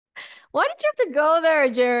Why did you have to go there,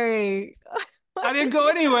 Jerry? Why I didn't did go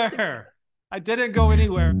you have to go? anywhere. I didn't go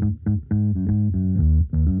anywhere.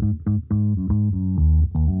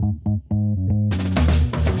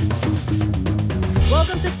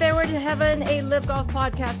 Welcome to Fairway to Heaven, a LIV Golf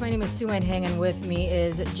podcast. My name is Heng, and with me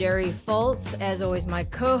is Jerry Foltz, as always, my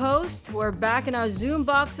co-host. We're back in our Zoom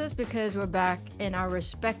boxes because we're back in our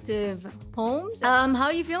respective homes. How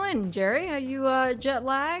are you feeling, Jerry? Are you jet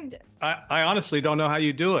lagged? I honestly don't know how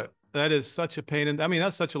you do it. That is such a pain. I mean,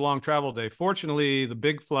 that's such a long travel day. Fortunately, the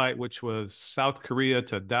big flight, which was South Korea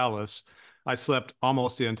to Dallas, I slept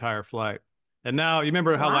almost the entire flight. And now, you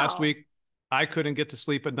remember how last Wow. week I couldn't get to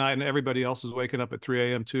sleep at night and everybody else is waking up at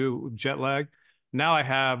 3 a.m. too, jet lag? Now I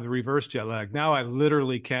have the reverse jet lag. Now I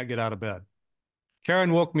literally can't get out of bed.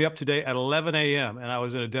 Karen woke me up today at 11 a.m. and I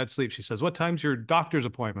was in a dead sleep. She says, "What time's your doctor's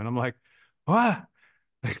appointment?" I'm like, "What?"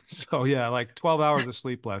 So yeah, like 12 hours of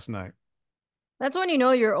sleep last night. That's when you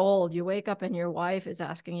know you're old. You wake up and your wife is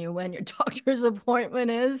asking you when your doctor's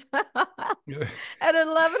appointment is at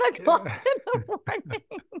 11 o'clock in the morning.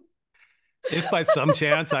 If by some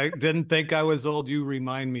chance I didn't think I was old, you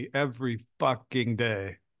remind me every fucking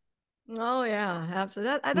day. Oh yeah,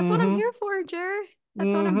 absolutely. That's what I'm Mm-hmm. here for, Jerry.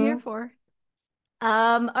 That's what I'm here Mm-hmm. for. All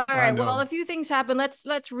I right. Well, know. a few things happened. Let's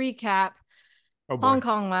recap Oh Hong boy.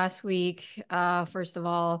 Kong last week. First of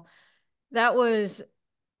all, that was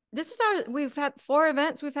this is our we've had four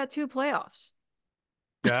events, we've had two playoffs.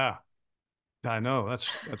 Yeah, I know.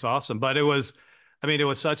 That's awesome. But it was, I mean, it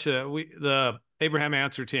was such a the Abraham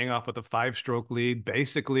Answer teeing off with a 5-stroke lead.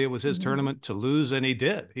 Basically, it was his Mhm. tournament to lose, and he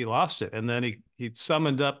did. He lost it. And then he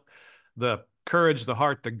summoned up the courage, the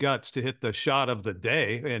heart, the guts to hit the shot of the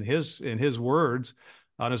day in his words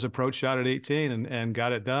on his approach shot at 18 and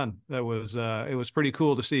got it done. That was it was pretty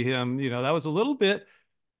cool to see him. That was a little bit,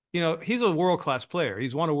 he's a world class player.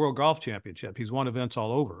 He's won a world golf championship. He's won events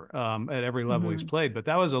all over at every level he's Mhm. played. But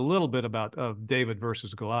that was a little bit about David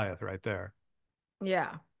versus Goliath right there.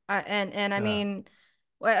 Yeah. And I Yeah. mean,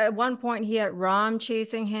 at one point he had Rom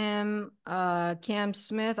chasing him, Cam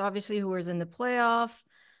Smith, obviously, who was in the playoff.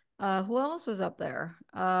 Who else was up there?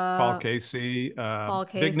 Paul Casey, Paul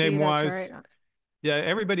big Casey, name that's right. wise. Yeah,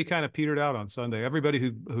 everybody kind of petered out on Sunday. Everybody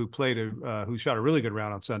who played who shot a really good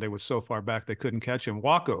round on Sunday was so far back they couldn't catch him.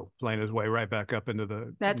 Waco playing his way right back up into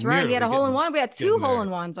the That's right. He had nearly a hole in getting one. We had two getting hole in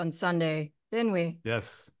there. ones on Sunday, didn't we?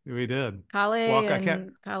 Yes, we did. Kale Walk. I can't.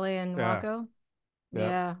 and Kale and Yeah. Wako. Yeah.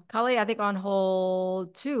 Yeah. Kale, I think on hole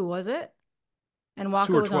two, was it? And Two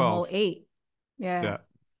Wako or was on hole 12. eight. Yeah. Yeah.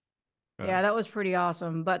 Yeah. Yeah, that was pretty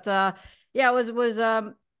awesome. But yeah, it was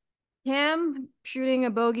Cam shooting a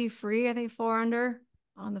bogey free, I think four under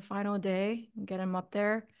on the final day, and get him up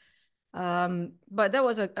there. But that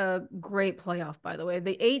was a great playoff, by the way.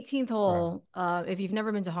 The 18th Wow. hole, if you've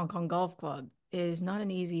never been to Hong Kong Golf Club, is not an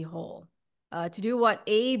easy hole. To do what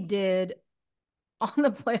Abe did on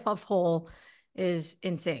the playoff hole is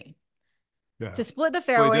insane. Yeah. To split the Well, he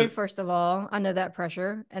fairway, did. first of all, under that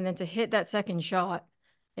pressure, and then to hit that second shot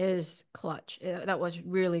is clutch. That was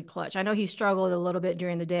really clutch. I know he struggled a little bit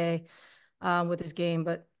during the day with his game,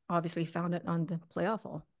 but obviously found it on the playoff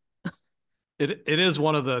hole. It is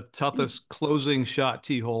one of the toughest closing shot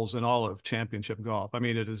tee holes in all of championship golf. I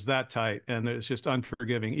mean, it is that tight and it's just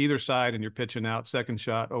unforgiving either side, and you're pitching out second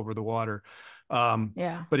shot over the water.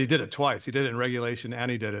 Yeah. But he did it twice. He did it in regulation and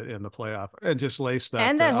he did it in the playoff, and just laced that.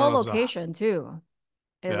 And that I don't whole know. It was location too.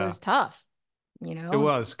 It yeah. was tough, It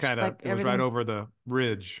was just kind of. like It was right everything. over the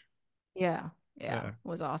ridge. Yeah. Yeah. Yeah.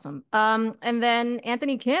 Was awesome. And then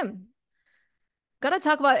Anthony Kim. Gotta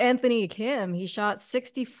talk about Anthony Kim. He shot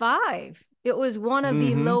 65. It was one of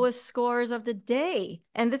the Mm-hmm. lowest scores of the day.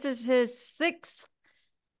 And this is his sixth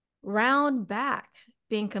round back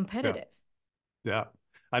being Yeah. competitive. Yeah.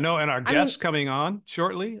 I know. And our I mean, guest coming on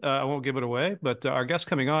shortly, I won't give it away, but our guest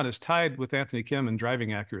coming on is tied with Anthony Kim in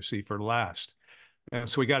driving accuracy for last. And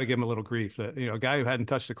so we got to give him a little grief that, a guy who hadn't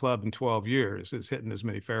touched a club in 12 years is hitting as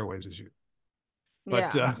many fairways as you.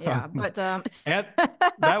 But yeah, yeah. But and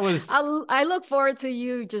that was, I look forward to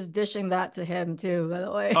you just dishing that to him too, by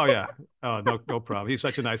the way. oh yeah. Oh, no problem. He's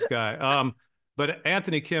such a nice guy. But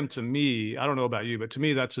Anthony Kim, to me, I don't know about you, but to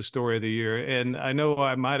me, that's the story of the year. And I know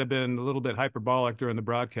I might have been a little bit hyperbolic during the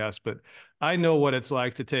broadcast, but I know what it's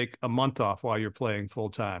like to take a month off while you're playing full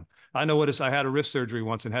time. I know what it's, I had a wrist surgery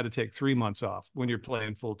once and had to take 3 months off when you're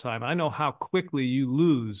playing full time. I know how quickly you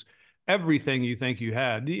lose everything you think you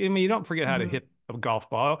had. I mean, you don't forget how to Mhm. hit a golf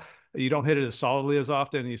ball. You don't hit it as solidly as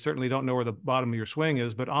often, and you certainly don't know where the bottom of your swing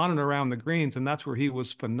is, but on and around the greens, and that's where he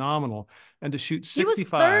was phenomenal. And to shoot He was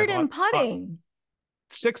 65 third in on putting.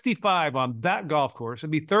 65 on that golf course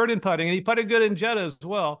and be third in putting, and he putted good in Jeddah as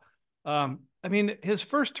well. I mean, his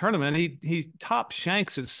first tournament, he top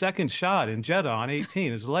shanks his second shot in Jeddah on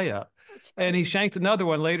 18, his layup. That's And right. he shanked another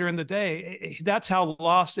one later in the day. That's how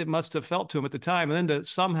lost it must have felt to him at the time. And then to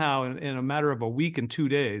somehow, in a matter of a week and 2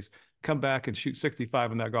 days, come back and shoot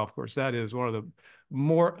 65 on that golf course. That is one of the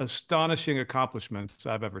more astonishing accomplishments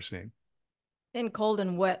I've ever seen. In cold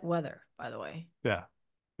and wet weather, by the way. Yeah.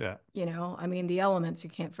 Yeah. You know, I mean, the elements, you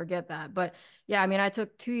can't forget that. But yeah, I mean, I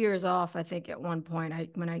took 2 years off, I think, at one point.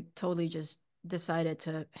 When I totally just decided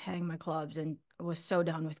to hang my clubs and was so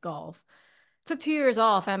done with golf. Took 2 years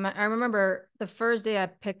off. I remember the first day I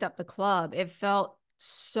picked up the club, it felt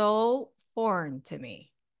so foreign to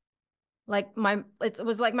me. Like it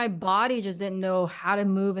was like my body just didn't know how to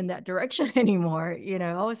move in that direction anymore, you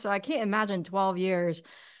know? So I can't imagine 12 years.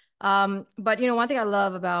 But you know, one thing I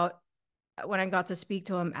love about when I got to speak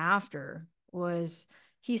to him after was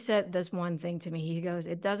he said this one thing to me. He goes,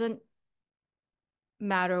 "It doesn't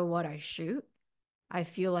matter what I shoot. I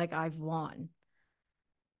feel like I've won."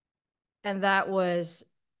 And that was,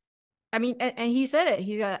 I mean, and he said it.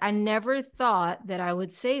 He got, I never thought that I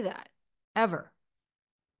would say that ever,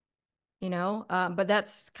 you know? But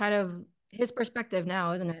that's kind of his perspective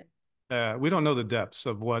now, isn't it? We don't know the depths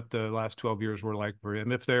of what the last 12 years were like for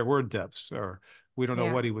him, if there were depths, or we don't know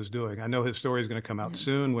Yeah. what he was doing. I know his story is going to come out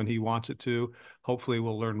soon when he wants it to. Hopefully,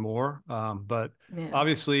 we'll learn more. But Yeah.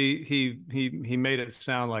 obviously, he made it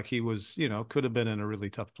sound like he was, could have been in a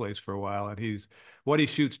really tough place for a while. And what he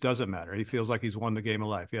shoots doesn't matter. He feels like he's won the game of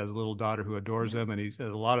life. He has a little daughter who adores him, and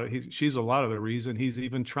she's a lot of the reason he's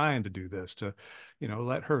even trying to do this, to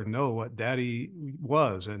let her know what daddy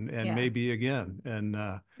was and Yeah. maybe again. And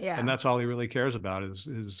Yeah. that's all he really cares about is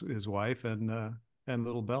his wife and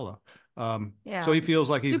little Bella. So Yeah. he feels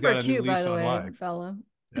like he's Super got a new cute, by lease the on way, life. Bella.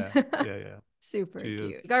 Yeah, yeah, yeah. Super She is.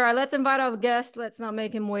 cute. All right, let's invite our guest. Let's not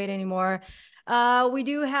make him wait anymore. We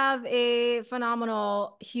do have a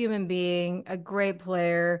phenomenal human being, a great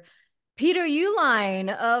player. Peter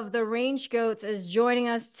Uihlein of the RangeGoats is joining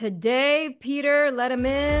us today. Peter, let him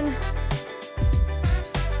in.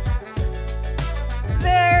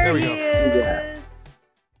 There we he go. is. Yeah.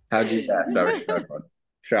 How'd you guess? I was struggling.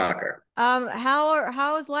 Shocker.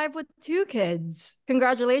 How is life with two kids?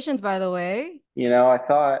 Congratulations, by the way. I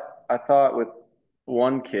thought with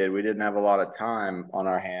one kid we didn't have a lot of time on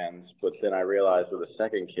our hands, but then I realized with a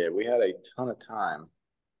second kid we had a ton of time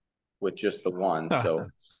with just the one. So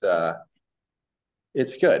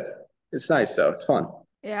it's good. It's nice though. It's fun.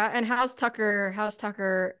 Yeah, and how's Tucker? How's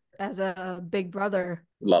Tucker as a big brother?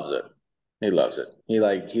 Loves it. He loves it. He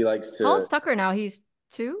likes How old's to. Tucker now? He's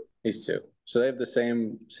 2? He's 2. So they have the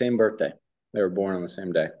same birthday. They were born on the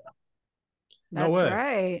same day. No That's way.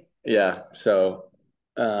 right. Yeah. So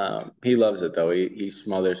he loves it though. He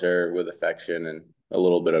smothers her with affection and a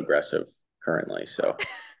little bit aggressive currently. So,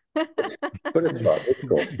 but it's fun. It's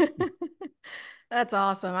cool. That's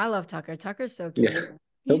awesome. I love Tucker. Tucker's so cute. Yeah.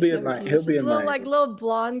 He's so cute. He'll He's be just in little my. little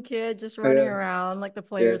blonde kid just running around like the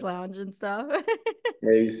players' lounge and stuff.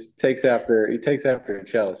 Yeah, he takes after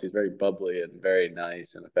Chelsea. He's very bubbly and very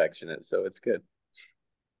nice and affectionate. So it's good.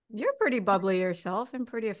 You're pretty bubbly yourself and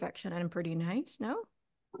pretty affectionate and pretty nice, no?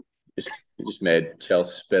 You just made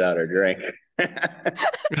Chelsea spit out her drink.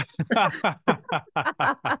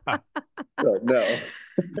 So, no.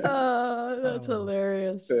 Oh, that's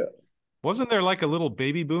hilarious. Yeah. Wasn't there like a little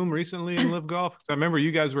baby boom recently in LIV Golf? 'Cause I remember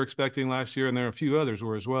you guys were expecting last year, and there are a few others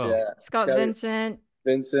were as well. Yeah. Scott Vincent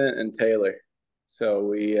and Taylor. So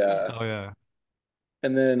we Oh yeah.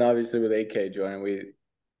 and then obviously with AK joining,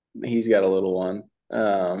 he's got a little one.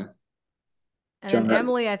 and then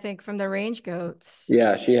Emily, I think from the RangeGoats.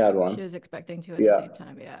 Yeah, she had one. She was expecting to at the same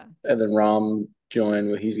time. Yeah. And then Rom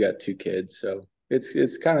joined. He's got 2 kids, so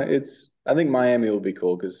it's kind of I think Miami will be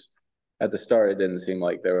cool because at the start it didn't seem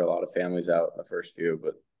like there were a lot of families out in the first few,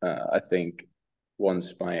 but I think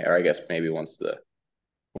once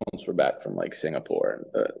we're back from like Singapore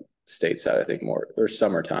and stateside, I think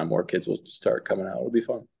summertime, more kids will start coming out. It'll be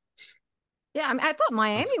fun. Yeah, I mean, I thought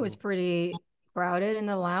Miami was pretty crowded in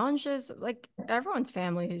the lounges. Like everyone's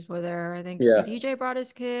families were there. I think DJ brought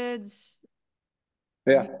his kids.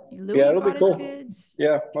 Yeah, Louis it'll brought be cool. His kids.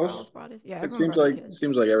 Yeah, it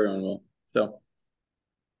seems like everyone will. So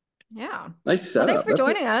yeah, nice setup. Well, thanks for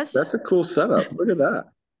joining us. That's a cool setup. Look at that.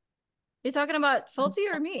 You talking about Foltz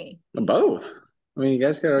or me? Both. I mean, you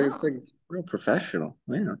guys got it's like real professional,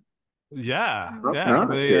 man. Yeah, Look at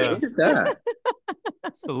that.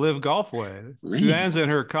 It's the LIV Golf way. Suzanne's in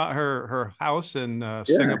her house in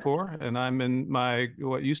Singapore, and I'm in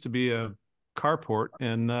what used to be a carport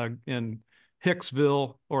in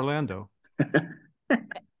Hicksville, Orlando.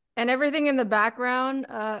 And everything in the background,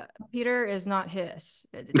 Peter, is not his.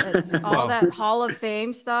 It's all that Hall of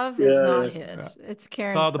Fame stuff is not his. It's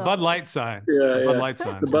Karen's the stuff. Bud Light sign. Yeah, the Bud Light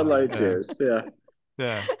sign. The Bud Light cheers. Yeah.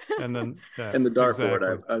 Yeah. And then and the dartboard,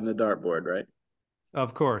 exactly. and the dartboard, right?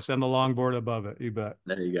 Of course. And the longboard above it. You bet.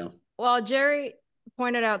 There you go. Well, Jerry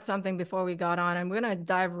pointed out something before we got on, and we're going to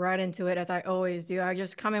dive right into it as I always do. I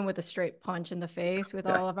just come in with a straight punch in the face with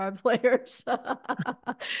all of our players.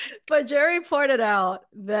 But Jerry pointed out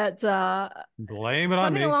that blame it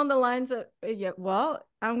on me. Something along the lines of, yeah, well,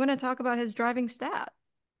 I'm going to talk about his driving stat.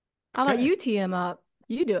 I'll let you tee him up.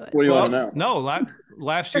 You do it. What do you want to know? No,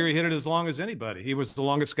 last year he hit it as long as anybody. He was the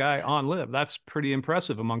longest guy on LIV. That's pretty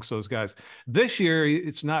impressive amongst those guys. This year,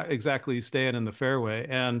 it's not exactly staying in the fairway.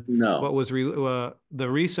 And what was the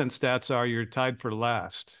recent stats are you're tied for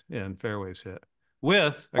last in fairways hit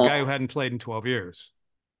with a guy who hadn't played in 12 years.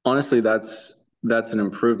 Honestly, that's an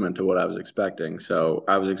improvement to what I was expecting. So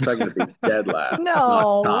I was expecting to be dead last.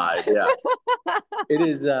 No. Not tied. Yeah. It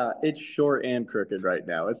is it's short and crooked right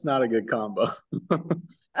now. It's not a good combo.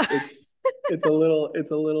 it's a little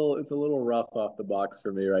rough off the box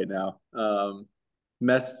for me right now. I've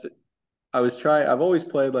always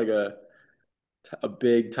played like a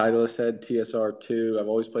big Titleist head TSR2. I've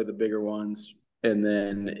always played the bigger ones. And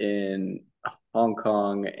then in Hong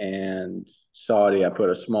Kong and Saudi, I put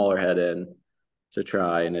a smaller head in to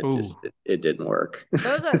try, and it didn't work.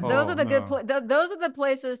 Those are those are the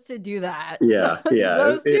places to do that. Yeah.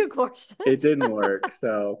 Those two courses. It didn't work.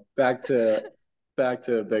 So back to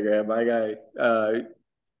bigger head. My guy,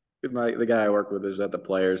 the guy I work with is at the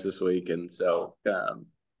Players this week, and so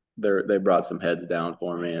they brought some heads down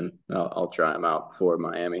for me, and I'll try them out before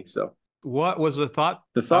Miami. So what was the thought?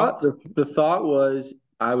 The thought was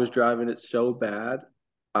I was driving it so bad,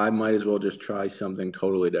 I might as well just try something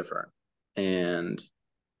totally different. And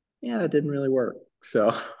yeah, it didn't really work.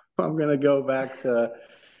 So I'm gonna go back to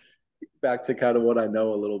kind of what I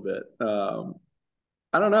know a little bit. I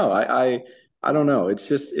don't know. I don't know.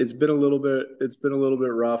 It's been a little bit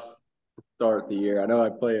rough start the year. I know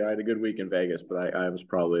I had a good week in Vegas, but I was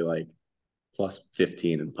probably like plus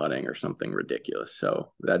 15 in putting or something ridiculous.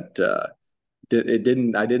 So that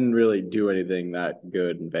I didn't really do anything that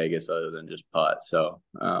good in Vegas other than just putt. So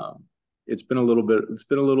it's been a little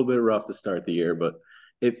bit rough to start the year, but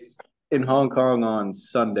in Hong Kong on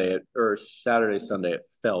Saturday, Sunday, it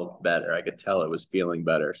felt better. I could tell it was feeling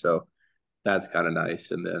better. So that's kind of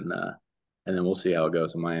nice. And then we'll see how it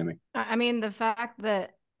goes in Miami. I mean, the fact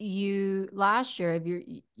that last year, if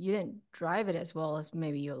you didn't drive it as well as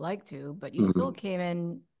maybe you'd like to, but you still came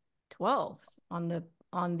in 12th on the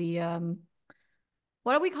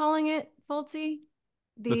what are we calling it, Foltzy?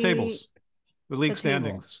 The tables. The league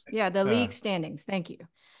standings. Yeah, the league standings. Thank you.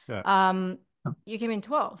 Yeah. You came in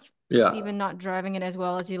 12th. Yeah. Even not driving it as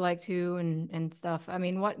well as you like to and stuff. I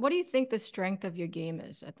mean, what do you think the strength of your game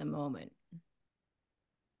is at the moment?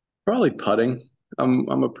 Probably putting. I'm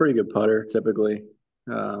a pretty good putter typically.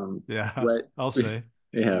 I'll say.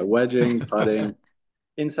 Yeah, wedging, putting,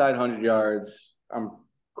 inside 100 yards. I'm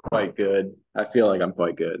quite good. I feel like I'm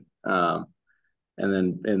quite good. And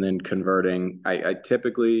then converting. I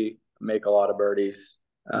typically make a lot of birdies.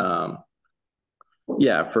 For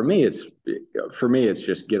me it's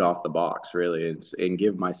just get off the box really and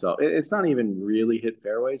give myself. It's not even really hit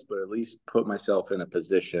fairways, but at least put myself in a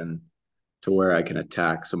position to where I can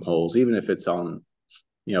attack some holes, even if it's on,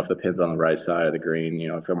 if the pin's on the right side of the green,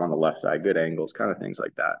 if I'm on the left side, good angles, kind of things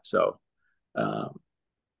like that. So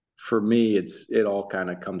for me, it all kind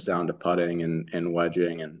of comes down to putting and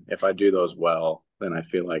wedging. And if I do those well, then I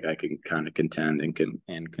feel like I can kind of contend and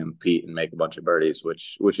compete and make a bunch of birdies,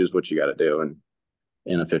 which is what you got to do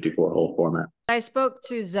in a 54-hole format. I spoke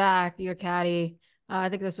to Zach, your caddy. I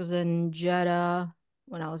think this was in Jeddah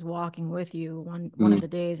when I was walking with you one of the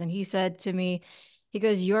days, and he said to me, he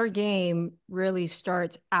goes, "Your game really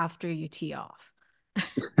starts after you tee off." I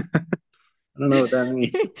don't know what that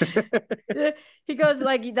means. He goes,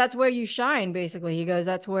 like, that's where you shine, basically. He goes,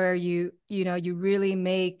 that's where you really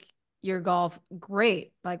make your golf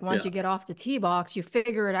great. Like once you get off the tee box, you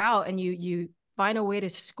figure it out and you find a way to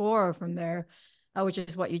score from there, which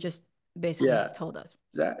is what you just basically told us.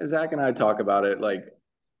 Zach and I talk about it. Like,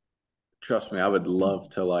 trust me, I would love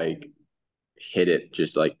to like hit it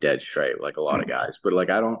just like dead straight, like a lot of guys. But like,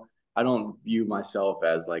 I don't view myself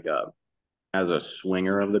as like as a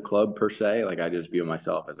swinger of the club per se. Like I just view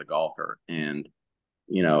myself as a golfer, and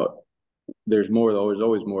there's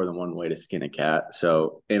always more than one way to skin a cat.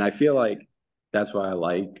 So, and I feel like that's why I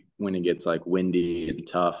like when it gets like windy and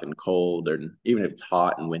tough and cold, or even if it's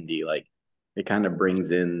hot and windy, like it kind of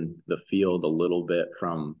brings in the field a little bit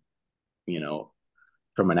from,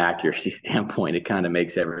 from an accuracy standpoint, it kind of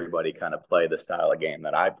makes everybody kind of play the style of game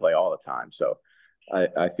that I play all the time. So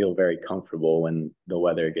I feel very comfortable when the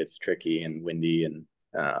weather gets tricky and windy, and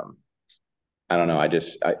I don't know.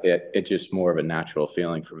 It's just more of a natural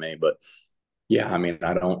feeling for me. But yeah, I mean,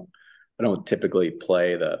 I don't typically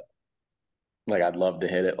play like I'd love to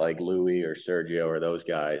hit it like Louis or Sergio or those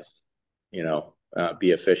guys,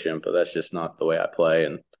 be efficient, but that's just not the way I play.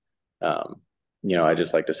 And I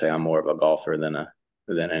just like to say I'm more of a golfer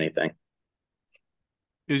than anything.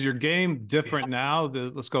 Is your game different now?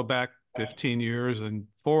 Let's go back 15 years and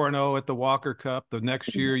 4-0 at the Walker Cup. The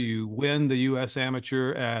next year you win the U.S.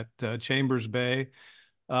 Amateur at Chambers Bay.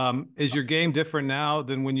 Is your game different now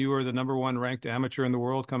than when you were the #1 ranked amateur in the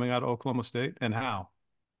world coming out of Oklahoma State, and how?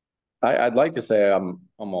 I'd like to say I'm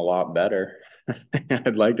a lot better.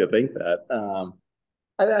 I'd like to think that.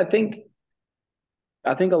 I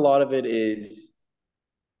think a lot of it is,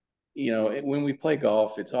 when we play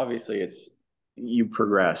golf, it's you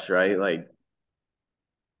progress, right? Like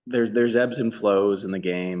there's ebbs and flows in the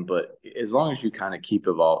game, but as long as you kind of keep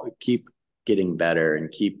getting better and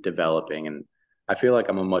keep developing, and I feel like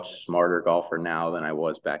I'm a much smarter golfer now than I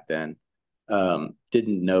was back then.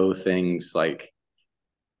 Didn't know things like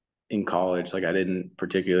in college, like I didn't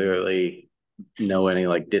particularly know any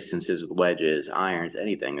like distances with wedges, irons,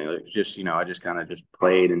 anything. It was just, I just kind of just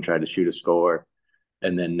played and tried to shoot a score.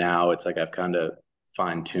 And then now it's like I've kind of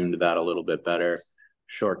fine-tuned that a little bit better.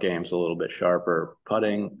 Short game's a little bit sharper.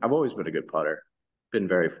 Putting, I've always been a good putter. Been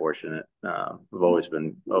very fortunate. I've always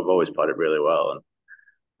putted really well,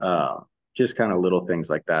 and just kind of little things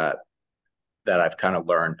like that I've kind of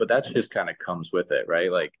learned. But that's just kind of comes with it, right?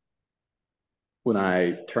 Like when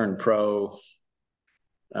I turned pro,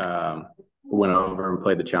 went over and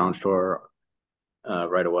played the Challenge Tour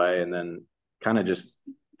right away, and then kind of just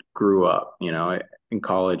grew up. In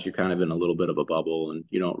college, you're kind of in a little bit of a bubble, and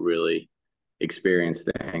you don't really experience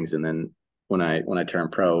things. And then when I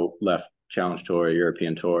turned pro, left Challenge Tour,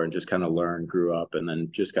 European Tour, and just kind of learned, grew up, and then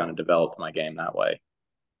just kind of developed my game that way.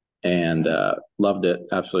 And loved it.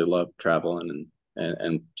 Absolutely loved traveling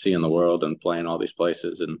and seeing the world and playing all these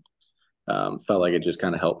places, and felt like it just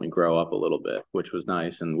kind of helped me grow up a little bit, which was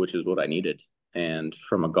nice, and which is what I needed. And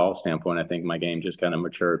from a golf standpoint, I think my game just kind of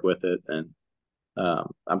matured with it. And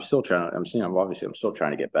I'm still trying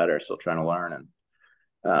to get better, still trying to learn. And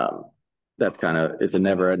it's a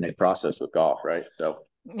never ending process with golf, right? So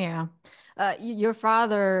yeah. Your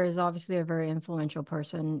father is obviously a very influential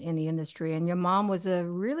person in the industry, and your mom was a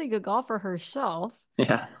really good golfer herself.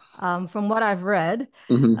 Yeah. From what I've read.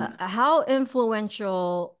 Mm-hmm. How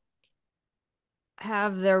influential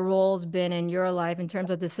have their roles been in your life in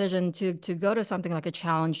terms of decision to go to something like a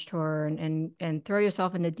Challenge Tour and throw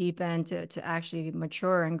yourself in the deep end to actually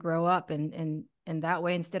mature and grow up in that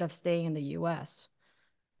way instead of staying in the US?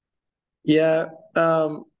 Yeah.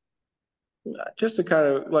 Just a kind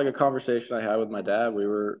of like a conversation I had with my dad. We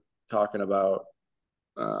were talking about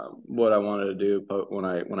what I wanted to do when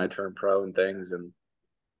I turned pro and things. And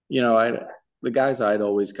the guys I'd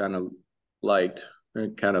always kind of liked,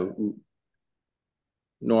 kind of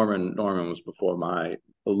Norman was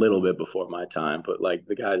a little bit before my time, but like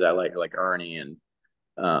the guys I like Ernie and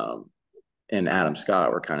Adam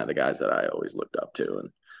Scott were kind of the guys that I always looked up to.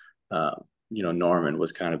 And Norman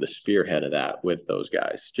was kind of the spearhead of that with those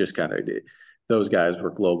guys. Just kind of, those guys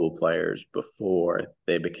were global players before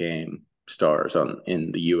they became stars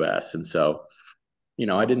in the US. And so,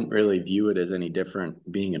 I didn't really view it as any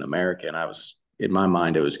different being an American. In my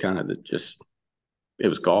mind, it was kind of it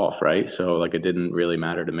was golf, right? So like, it didn't really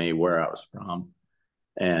matter to me where I was from.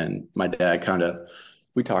 And my dad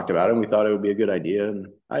we talked about it, and we thought it would be a good idea. And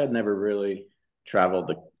I had never really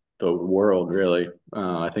traveled the world, really.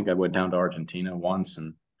 I think I went down to Argentina once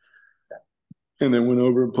and then went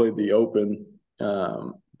over and played the Open.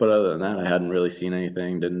 But other than that, I hadn't really seen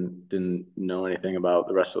anything, didn't know anything about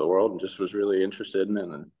the rest of the world, and just was really interested in it.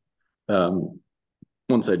 And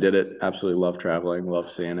once I did it, absolutely loved traveling, loved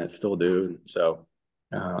seeing it, still do. So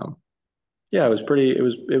yeah,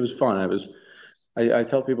 it was fun. I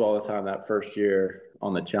tell people all the time that first year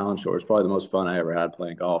on the Challenge Tour was probably the most fun I ever had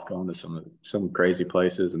playing golf, going to some crazy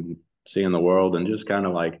places and seeing the world, and just kind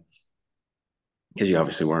of like, because you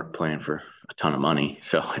obviously weren't playing for a ton of money.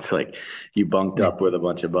 So it's like you bunked up with a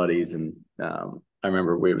bunch of buddies. And I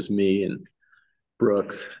remember it was me and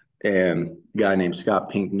Brooks and a guy named Scott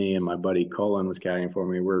Pinkney, and my buddy Colin was caddying for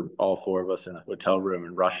me. We're all four of us in a hotel room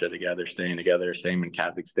in Russia together, staying together, same in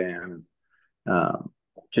Kazakhstan. And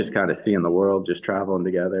just kind of seeing the world, just traveling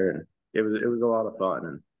together. And it was a lot of fun.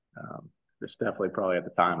 And it's definitely probably at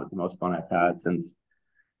the time was the most fun I've had since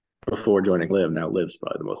before joining LIV. Now LIV's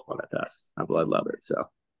probably the most fun I've had. I love it. So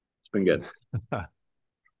it's been good.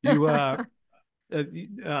 You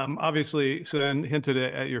obviously so then hinted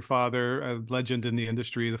at your father, a legend in the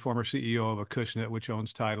industry, the former CEO of Acushnet, which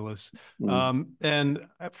owns Titleist. And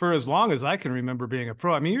for as long as I can remember being a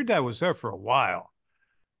pro, I mean, your dad was there for a while.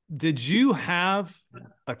 Did you have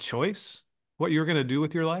a choice what you were going to do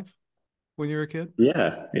with your life when you were a kid?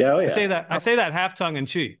 Yeah. Oh yeah. I say that half tongue in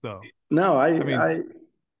cheek though. No, I mean,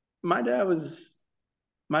 my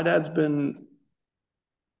dad's been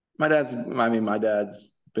my dad's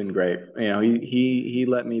been great. You know, he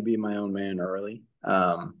let me be my own man early.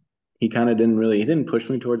 He kind of he didn't push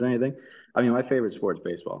me towards anything. I mean, my favorite sport's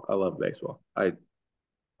baseball. I love baseball. I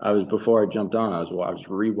was before I jumped on, I was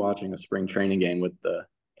rewatching a spring training game with the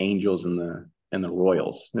Angels and the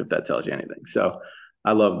Royals, if that tells you anything. So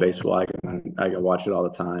I love baseball. I can watch it all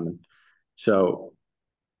the time. And so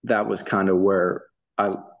that was kind of where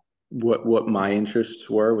what my interests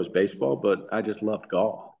were was baseball, but I just loved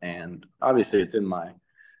golf. And obviously I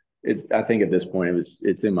think at this point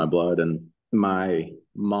it's in my blood. And my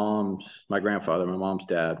grandfather, my mom's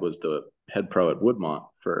dad was the head pro at Woodmont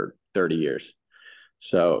for 30 years.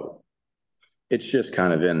 So it's just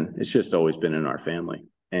always been in our family.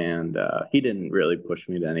 And he didn't really push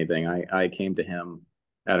me to anything. I came to him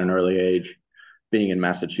at an early age, being in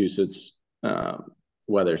Massachusetts.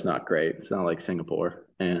 Weather's not great. It's not like Singapore.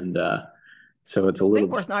 And so it's a little.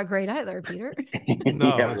 Singapore's not great either, Peter.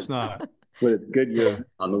 No, yeah, it's not. But it's good year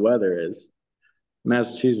on the weather is.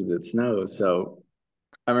 Massachusetts, it snows. So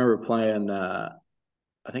I remember playing, funny enough,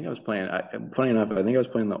 I think I was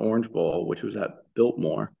playing the Orange Bowl, which was at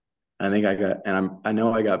Biltmore. I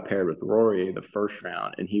know I got paired with Rory the first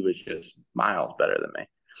round, and he was just miles better than me.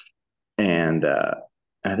 And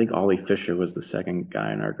I think Ollie Fisher was the second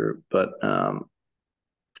guy in our group, but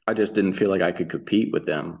I just didn't feel like I could compete with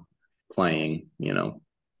them playing, 4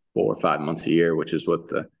 or 5 months a year, which is what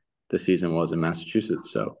the season was in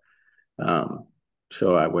Massachusetts. So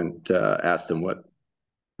I went asked him what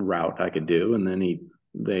route I could do, and then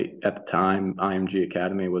they at the time IMG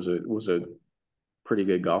Academy was a pretty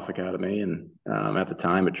good golf academy, and at the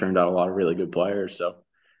time it turned out a lot of really good players. So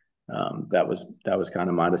that was kind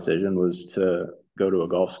of my decision, was to go to a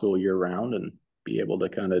golf school year round and be able to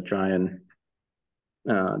kind of try and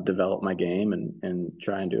develop my game and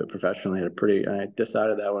try and do it professionally. I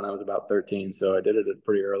decided that when I was about 13, so I did it at a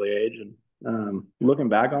pretty early age. And looking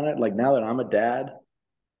back on it, like now that I'm a dad,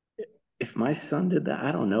 if my son did that,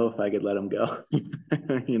 I don't know if I could let him go.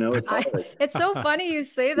 It's hard. It's so funny you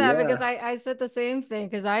say that, because I said the same thing,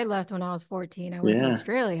 because I left when I was 14. I went to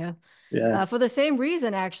Australia. Yeah. For the same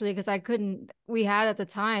reason, actually, because we had at the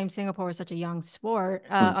time, Singapore was such a young sport.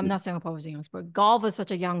 I'm not Singapore was a young sport. Golf was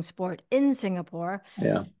such a young sport in Singapore.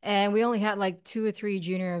 Yeah. And we only had like 2 or 3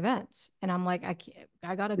 junior events. And I'm like,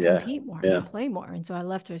 I got to compete more and play more. And so I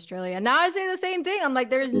left to Australia. And now I say the same thing. I'm like,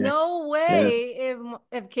 there's no way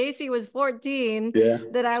if Casey was 14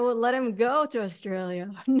 that I would let him go to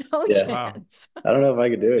Australia. No chance. Wow. I don't know if I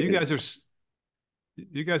could do it.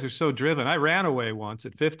 You guys are so driven. I ran away once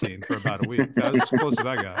at 15 for about a week. That was as close as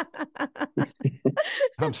I got.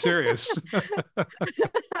 I'm serious.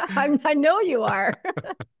 I know you are.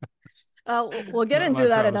 We'll get into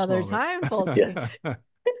that another time, Foltz.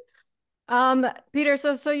 Peter,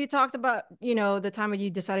 so you talked about, the time when you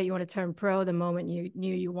decided you want to turn pro, the moment you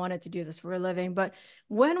knew you wanted to do this for a living. But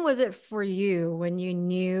when was it for you when you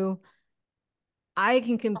knew I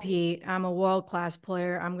can compete, I'm a world-class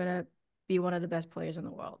player, I'm going to be one of the best players in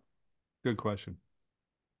the world? Good question.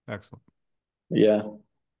 Excellent. Yeah.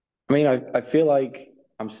 I mean, I feel like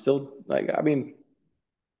I'm still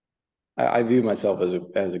I view myself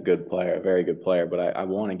as a good player, a very good player, but I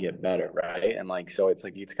want to get better, right? And so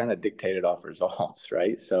it's kind of dictated off results,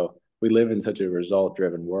 right? So we live in such a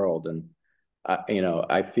result-driven world, and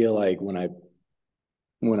I feel like when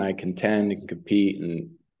I contend and compete,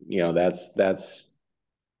 and that's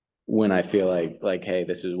when I feel like, hey,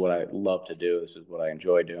 this is what I love to do. This is what I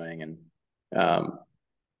enjoy doing. And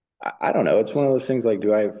I don't know. It's one of those things, like,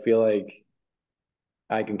 do I feel like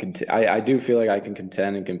I do feel like I can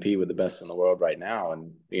contend and compete with the best in the world right now.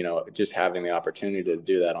 And, just having the opportunity to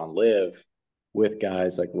do that on LIV with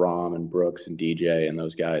guys like Rom and Brooks and DJ and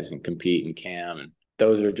those guys, and compete and Cam, and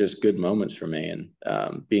those are just good moments for me. And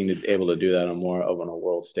being able to do that on a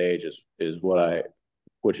world stage is what I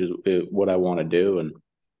want to do. And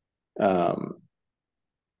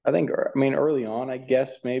early on, I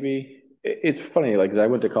guess maybe it's funny, like, 'cause I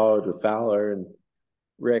went to college with Fowler and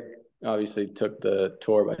Rick. obviously took the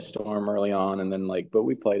tour by storm early on, and then but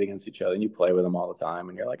we played against each other, and you play with him all the time,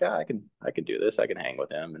 and you're like, I can do this, I can hang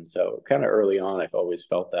with him. And so kind of early on, I've always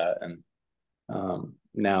felt that. And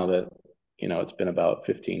now that, it's been about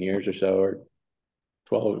 15 years or so, or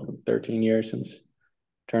 12, 13 years since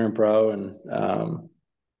turning pro. And,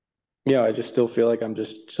 I just still feel like I'm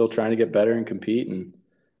just still trying to get better and compete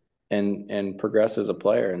and progress as a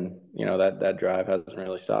player. And, that drive hasn't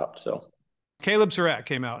really stopped. So. Caleb Surratt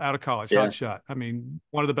came out of college, hot shot. I mean,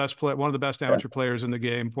 one of the best amateur players in the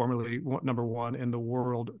game, formerly number one in the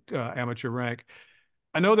world amateur rank.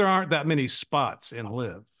 I know there aren't that many spots in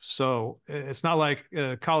LIV, so it's not like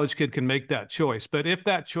a college kid can make that choice. But if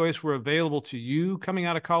that choice were available to you coming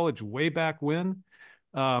out of college way back when,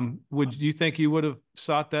 would you think you would have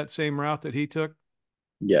sought that same route that he took?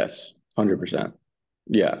 Yes, 100%.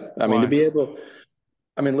 Yeah, I mean,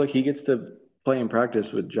 look, he gets to play in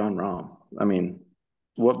practice with John Rahm. I mean,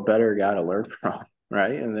 what better guy to learn from,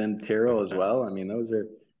 right? And then Tyrrell as well. I mean,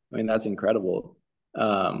 that's incredible.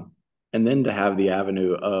 And then to have the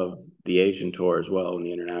avenue of the Asian Tour as well and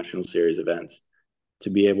the International Series events, to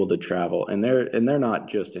be able to travel, and they're not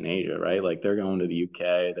just in Asia, right? Like they're going to the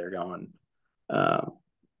UK, they're going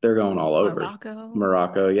all over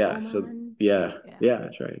Morocco. Yeah. Oman. So yeah,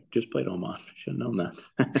 that's right. Just played Oman. Should have known that.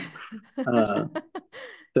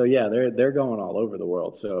 So yeah, they're going all over the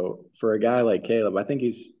world. So for a guy like Caleb, I think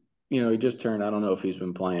he's, he just turned, I don't know if he's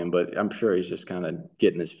been playing, but I'm sure he's just kind of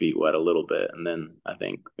getting his feet wet a little bit. And then I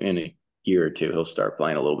think in a year or two, he'll start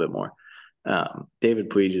playing a little bit more. David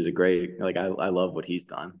Puig is a great, I love what he's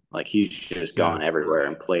done. Like he's just gone everywhere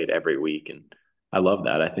and played every week. And I love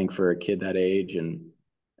that. I think for a kid that age and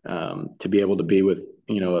to be able to be with,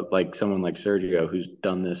 like someone like Sergio, who's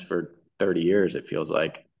done this for 30 years, it feels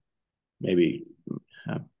like maybe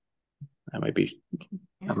I might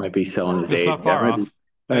be selling his age. It's not far off.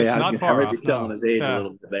 I might be selling his age a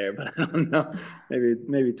little bit there, but I don't know.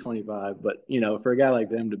 Maybe 25. But for a guy like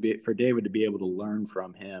them for David to be able to learn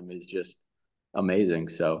from him is just amazing.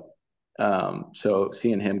 So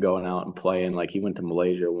seeing him going out and playing, like he went to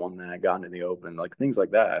Malaysia, won that, got into the Open, like things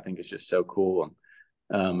like that, I think it's just so cool.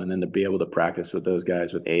 And then to be able to practice with those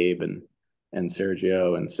guys, with Abe and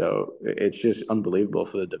Sergio, and so it's just unbelievable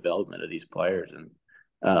for the development of these players. And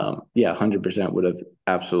 100% would have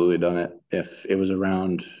absolutely done it if it was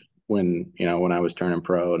around when I was turning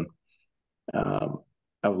pro. And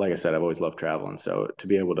like I said, I've always loved traveling, so to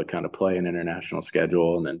be able to kind of play an international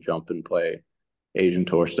schedule and then jump and play Asian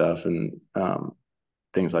Tour stuff and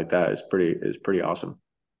things like that is pretty awesome.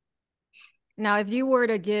 Now, if you were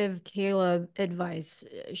to give Caleb advice,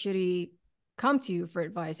 should he come to you for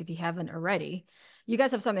advice if you haven't already? You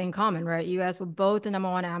guys have something in common, right? You guys were both the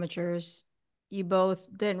 #1 amateurs. You both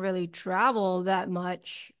didn't really travel that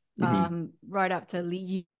much right up to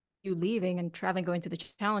you leaving and traveling, going to the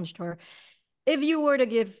Challenge Tour. If you were to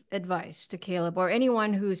give advice to Caleb or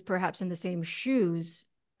anyone who's perhaps in the same shoes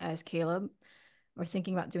as Caleb or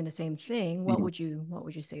thinking about doing the same thing, what would you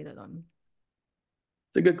say to them?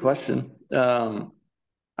 It's a good question.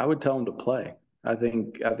 I would tell him to play. I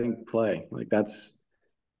think play. Like that's,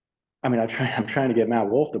 I mean, I'm trying to get Matt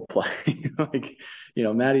Wolff to play.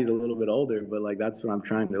 Matty's a little bit older, but that's what I'm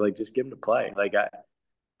trying to just get him to play.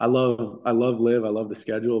 I love LIV. I love the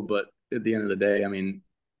schedule, but at the end of the day, I mean,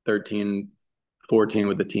 13, 14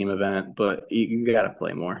 with the team event, but you got to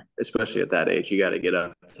play more, especially at that age. You got to get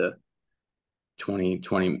up to 20,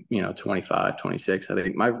 25, 26. I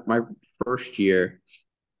think my first year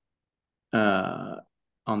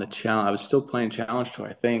on the challenge, I was still playing Challenge Tour.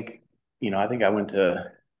 I think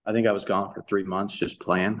I was gone for 3 months just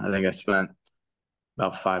playing. I think I spent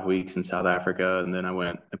about 5 weeks in South Africa, and then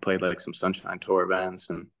I played some Sunshine Tour events,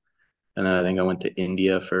 and then I think I went to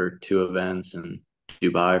India for 2 events and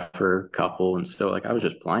Dubai for a couple. And so I was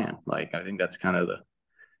just playing. I think that's kind of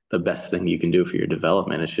the best thing you can do for your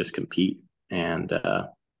development is just compete. And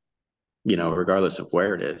regardless of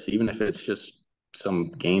where it is, even if it's just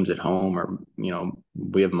some games at home or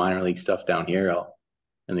we have minor league stuff down here,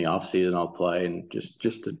 in the off season I'll play and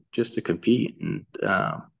just to compete. And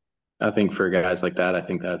I think for guys like that, I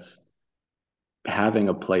think that's having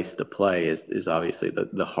a place to play is obviously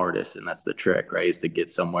the hardest, and that's the trick, right? Is to get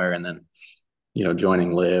somewhere, and then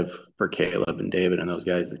joining LIV for Caleb and David and those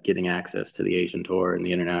guys, getting access to the Asian Tour and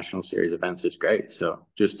the International Series events is great. So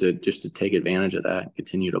just to take advantage of that and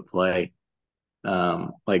continue to play. I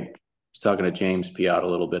was talking to James Piot a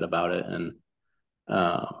little bit about it, and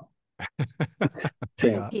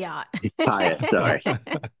Piot, sorry.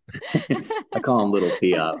 I call him Little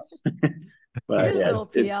Piot. But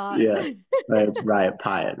it's Riot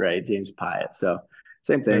Piot, right? James Piot. So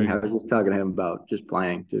Same There thing. you I go. was just talking to him about just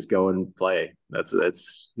playing, just go and play. That's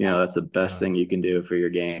the best thing you can do for your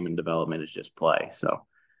game and development is just play. So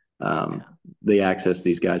Yeah. the access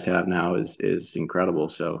these guys have now is incredible.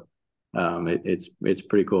 So it's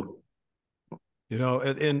pretty cool. You know,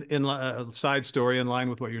 in a side story in line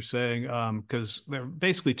with what you're saying, because they're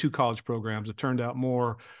basically two college programs that turned out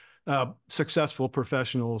more successful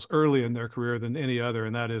professionals early in their career than any other,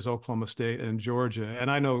 and that is Oklahoma State and Georgia.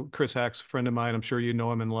 And I know Chris Hack's a friend of mine. I'm sure you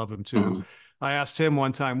know him and love him too. Mm-hmm. I asked him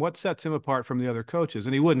one time, what sets him apart from the other coaches?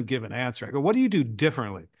 And he wouldn't give an answer. I go, what do you do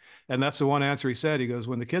differently? And that's the one answer he said. He goes,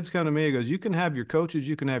 when the kids come to me, he goes, you can have your coaches,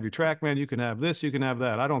 you can have your TrackMan, you can have this, you can have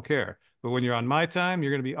that. I don't care. But when you're on my time,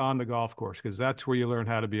 you're going to be on the golf course because that's where you learn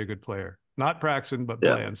how to be a good player. Not practicing, but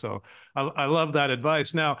Yeah. playing. So I love that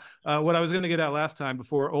advice. Now, what I was going to get at last time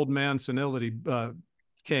before old man senility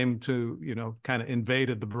came to, you know, kind of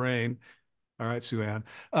invaded the brain. All right, Sue-Ann.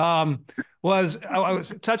 I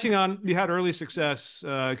was touching on, you had early success,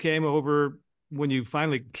 came over when you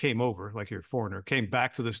finally came over, like you're a foreigner, came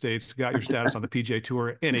back to the States, got your status on the PGA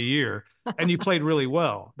Tour in a year, and you played really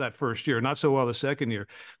well that first year, not so well the second year.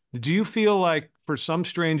 Do you feel like for some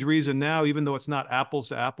strange reason now, even though it's not apples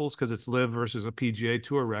to apples because it's LIV versus a PGA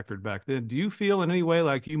Tour record back then, do you feel in any way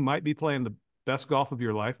like you might be playing the best golf of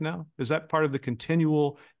your life now? Is that part of the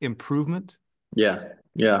continual improvement? Yeah,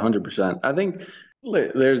 100%. I think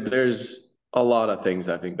there's a lot of things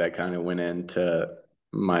I think that kind of went into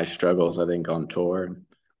my struggles, I think, on tour.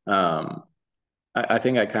 I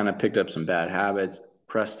think I kind of picked up some bad habits,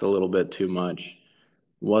 pressed a little bit too much,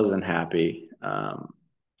 wasn't happy.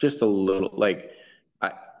 Just a little like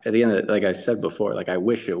I at the end of it, like I said before, like I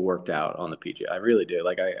wish it worked out on the PGA. I really do.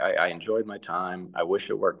 Like I enjoyed my time. I wish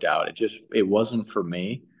it worked out. It wasn't for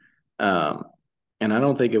me. Um, and I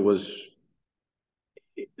don't think it was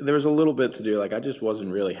there was a little bit to do. Like I just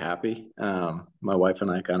wasn't really happy. My wife and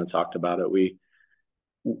I kind of talked about it.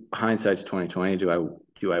 Hindsight's 2020.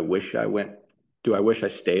 Do I wish I went? Do I wish I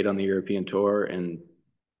stayed on the European tour? And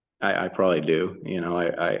I probably do. You know,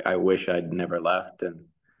 I wish I'd never left. And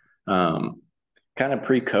kind of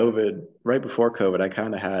pre-COVID, right before COVID, I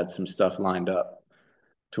kind of had some stuff lined up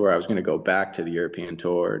to where I was going to go back to the European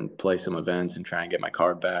tour and play some events and try and get my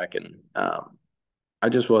card back. And I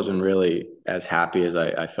just wasn't really as happy as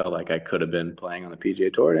I felt like I could have been playing on the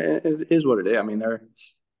PGA Tour. And it is what it is. I mean,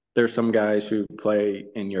 there's some guys who play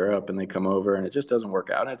in Europe and they come over and it just doesn't work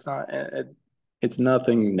out. And it's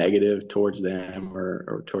nothing negative towards them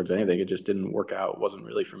or towards anything. It just didn't work out. It wasn't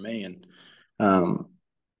really for me. And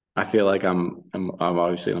I feel like I'm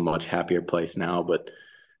obviously in a much happier place now, but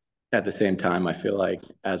at the same time, I feel like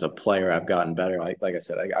as a player, I've gotten better. Like I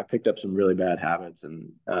said, I picked up some really bad habits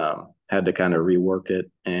and had to kind of rework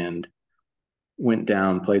it and went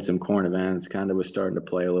down, played some corn events, kind of was starting to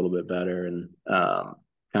play a little bit better and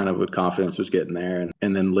kind of with confidence was getting there.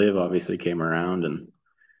 And then LIV obviously came around and,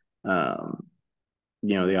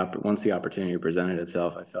 you know, once the opportunity presented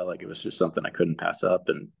itself, I felt like it was just something I couldn't pass up.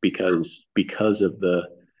 And because of the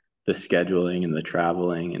scheduling and the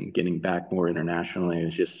traveling and getting back more internationally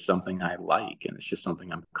is just something I like, and it's just something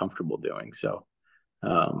I'm comfortable doing. So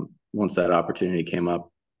once that opportunity came up,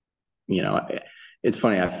 you know, it's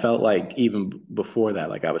funny. I felt like even before that,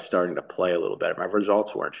 like I was starting to play a little better. My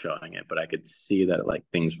results weren't showing it, but I could see that like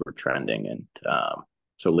things were trending. And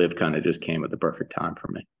so LIV kind of just came at the perfect time for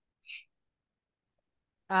me.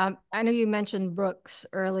 I know you mentioned Brooks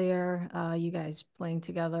earlier, you guys playing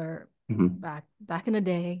together back in the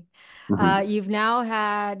day. You've now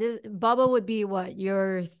had Bubba would be what,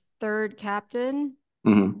 your third captain?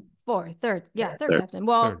 Third captain.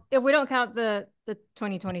 Well, Third. if we don't count the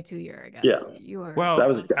 2022 year, I guess. Yeah. You were. Well, I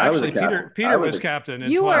was actually, Peter was captain.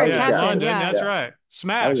 You were a captain, London, yeah. That's right.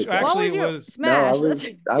 Smash actually was. Smash. No,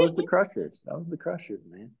 I was the Crushers. I was the Crushers,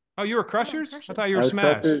 man. Oh, you were Crushers? Crushers. I thought you were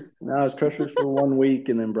Smash. No, I was Crushers for 1 week,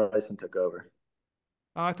 and then Bryson took over.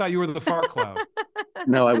 Oh, I thought you were the Fart Cloud.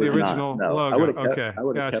 No, I was the original not. No, logo. I would have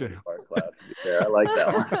Gotcha. kept the Fart Cloud, to be fair. I like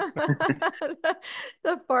that one.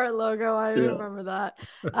 The fart logo, I remember that.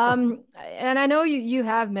 And I know you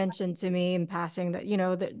have mentioned to me in passing that, you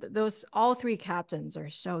know, those all three captains are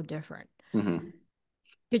so different.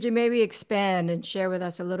 Could you maybe expand and share with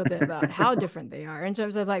us a little bit about how different they are in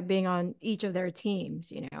terms of like being on each of their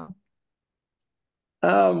teams, you know?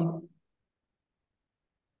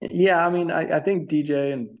 Yeah, I mean, I think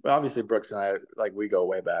DJ and obviously Brooks and I, like, we go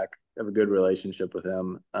way back. I have a good relationship with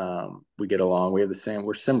him. We get along.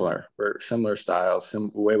 We're similar. We're similar styles. The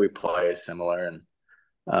way we play is similar,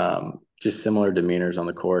 and just similar demeanors on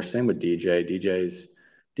the course. Same with DJ.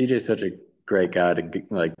 DJ's such a great guy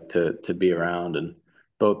to be around, and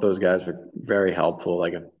both those guys are very helpful.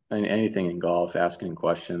 Like anything in golf, asking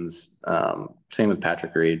questions. Same with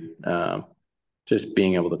Patrick Reed. Just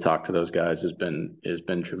being able to talk to those guys has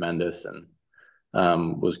been tremendous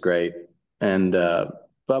and was great. And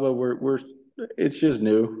Bubba, we're it's just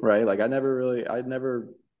new, right? Like I'd never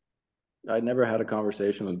had a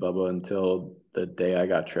conversation with Bubba until the day I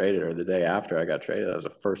got traded or the day after I got traded. That was the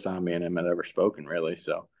first time me and him had ever spoken, really.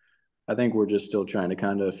 So I think we're just still trying to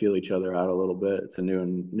kind of feel each other out a little bit. It's a new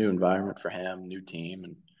environment for him, new team,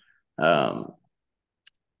 and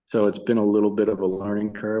so it's been a little bit of a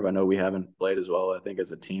learning curve. I know we haven't played as well, I think,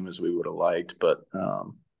 as a team as we would have liked, but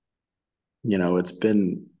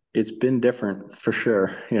it's been different for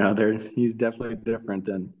sure. He's definitely different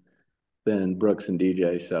than Brooks and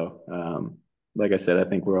DJ. So like I said, I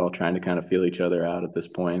think we're all trying to kind of feel each other out at this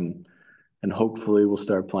point, and hopefully we'll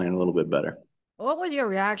start playing a little bit better. What was your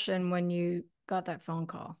reaction when you got that phone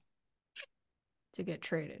call to get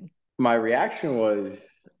traded? My reaction was,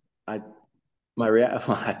 I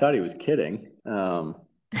thought he was kidding. So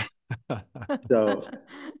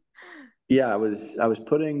yeah, I was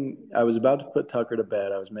about to put Tucker to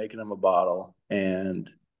bed. I was making him a bottle, and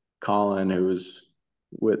Colin, who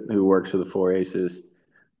works for the Four Aces,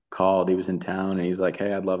 called. He was in town, and he's like,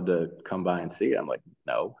 "Hey, I'd love to come by and see you." I'm like,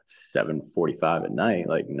 "No, it's 7:45 at night.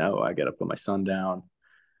 Like, no, I got to put my son down."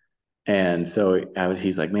 And so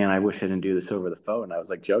he's like, "Man, I wish I didn't do this over the phone." And I was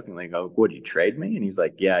like, jokingly, "Go, would you trade me?" And he's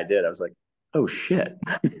like, "Yeah, I did." I was like, "Oh shit,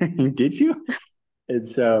 did you?" And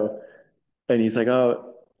so, and he's like,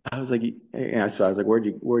 "Oh," I was like, so I was like,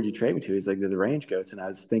 "Where'd you trade me to?" He's like, "To the RangeGoats." And I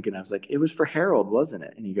was thinking, I was like, "It was for Harold, wasn't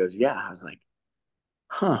it?" And he goes, "Yeah." I was like,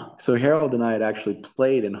 "Huh." So Harold and I had actually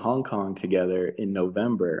played in Hong Kong together in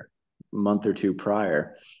November, a month or two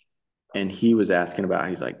prior. And he was asking about,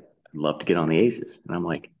 he's like, "I'd love to get on the Aces." And I'm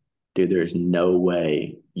like, "Dude, there's no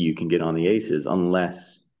way you can get on the Aces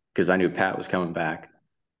unless," because I knew Pat was coming back.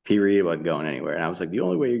 P. Reed wasn't going anywhere. And I was like, "The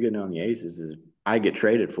only way you're getting on the Aces is I get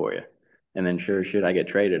traded for you." And then sure as shit, I get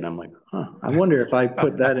traded. And I'm like, I wonder if I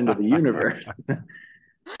put that into the universe.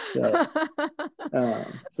 So,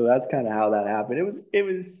 so that's kind of how that happened.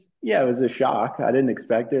 Yeah, it was a shock. I didn't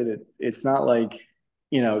expect it. It's not like,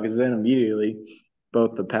 because then immediately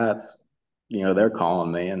both the Pats, they're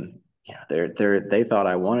calling me, and they thought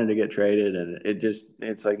I wanted to get traded, and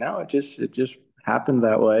it's like, no, it just happened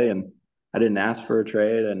that way, and I didn't ask for a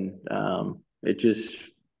trade, and it just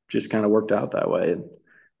kind of worked out that way, and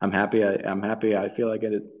I'm happy. I'm happy. I feel like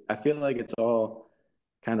it's all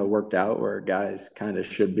kind of worked out where guys kind of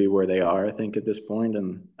should be where they are, I think, at this point.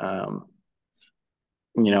 And, I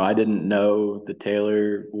didn't know the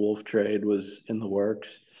Taylor Wolf trade was in the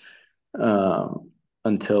works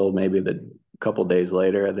until maybe the couple days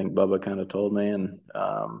later. I think Bubba kind of told me. And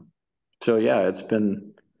so, yeah,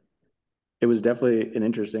 it was definitely an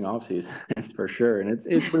interesting offseason for sure. And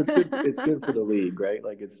but it's good for the league, right?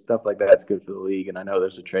 Like, it's stuff like that's good for the league. And I know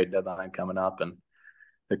there's a trade deadline coming up, and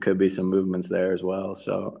there could be some movements there as well.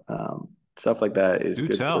 So stuff like that is Do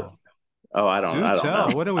good. tell. I Do don't know. tell.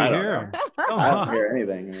 What do we I don't know. hear? Come I don't on. hear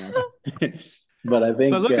anything, man. But I But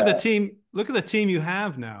think, look at the team. Look at the team you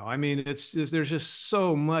have now. I mean, there's just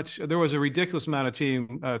so much. There was a ridiculous amount of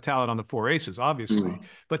team talent on the Four Aces, obviously.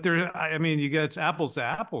 But I mean, you get apples to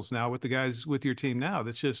apples now with the guys with your team now.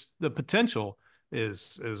 That's just the potential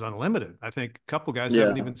is unlimited. I think a couple guys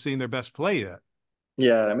haven't yeah, even seen their best play yet.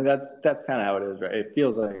 yeah. I mean, that's kind of how it is, right? It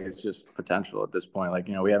feels like it's just potential at this point. Like,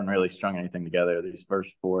 we haven't really strung anything together these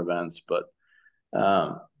first four events, but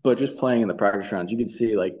just playing in the practice rounds, you can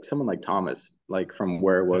see like someone like Thomas, like from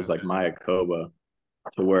where it was Yeah. like Mayakoba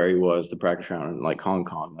to where he was the practice round in like Hong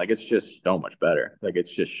Kong. Like, it's just so much better. Like,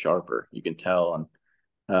 it's just sharper. You can tell.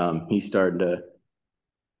 And he's starting to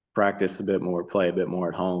practice a bit more, play a bit more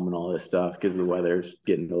at home and all this stuff because the weather's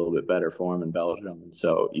getting a little bit better for him in Belgium. And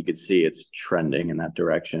so you could see it's trending in that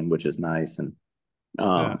direction, which is nice. And,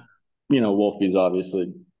 Yeah. Wolfie's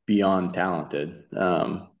obviously beyond talented.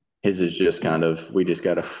 His is just kind of, we just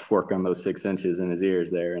got to work on those 6 inches in his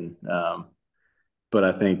ears there. And, but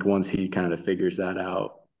I think once he kind of figures that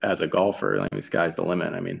out as a golfer, like, the sky's the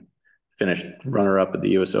limit. I mean, finished runner up at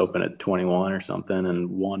the U.S. Open at 21 or something, and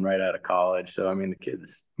won right out of college. So I mean,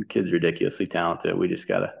 the kid's ridiculously talented. We just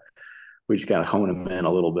gotta hone him in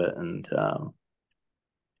a little bit, and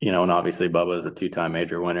and obviously Bubba is a 2-time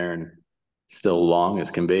major winner and still long as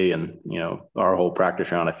can be. And our whole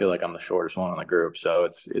practice round, I feel like I'm the shortest one in the group, so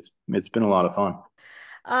it's been a lot of fun.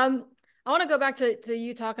 I want to go back to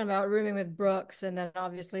you talking about rooming with Brooks, and then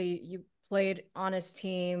obviously you played on his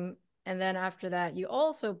team, and then after that you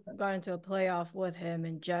also got into a playoff with him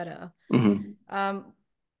in Jeddah. Mm-hmm.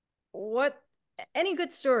 What any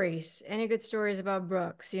good stories? Any good stories about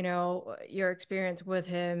Brooks? You know, your experience with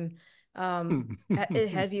him.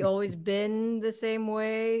 Has he always been the same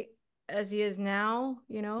way as he is now?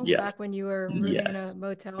 You know, Yes. back when you were rooming in a Yes.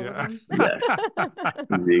 motel with Yeah. him. Yes.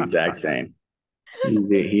 He's the exact same.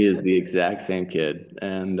 He is the exact same kid.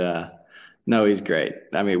 And no, he's great.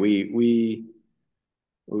 I mean, we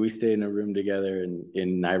stayed in a room together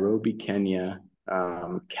in Nairobi, Kenya,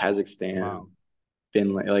 Kazakhstan, Wow.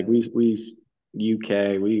 Finland. Like we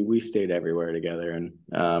UK. We stayed everywhere together,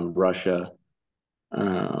 and Russia,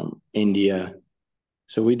 India.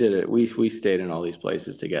 So we did it. We stayed in all these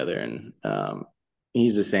places together, and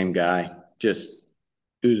he's the same guy. Just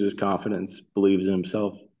oozes confidence, believes in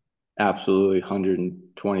himself, absolutely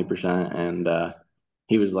 120%. And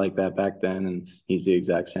he was like that back then, and he's the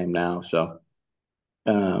exact same now. So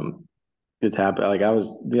um, it's happened. Like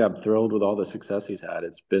I'm thrilled with all the success he's had.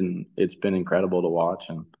 It's been incredible to watch,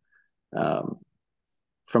 and um,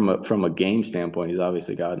 from a game standpoint, he's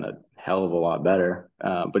obviously gotten a hell of a lot better.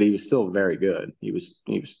 But he was still very good. He was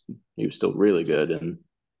still really good,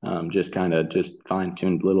 and just kind of just fine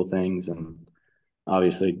tuned little things, and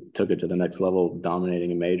obviously took it to the next level,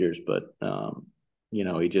 dominating in majors. But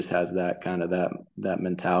he just has that kind of that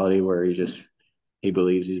mentality where he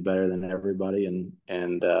believes he's better than everybody,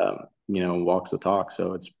 and walks the talk.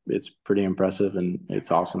 So it's pretty impressive, and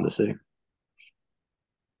it's awesome to see.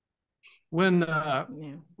 When Yeah.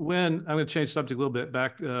 I'm going to change subject a little bit,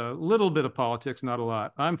 back a little bit of politics, not a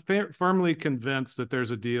lot. I'm firmly convinced that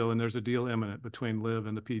there's a deal, and there's a deal imminent between LIV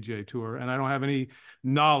and the PGA Tour, and I don't have any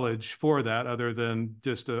knowledge for that other than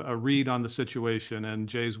just a read on the situation. And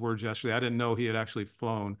Jay's words yesterday, I didn't know he had actually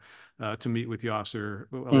flown to meet with Yasser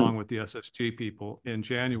along with the SSG people in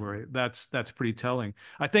January. That's pretty telling.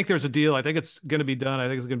 I think there's a deal. I think it's going to be done. I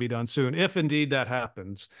think it's going to be done soon, if indeed that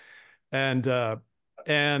happens. And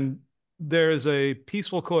there's a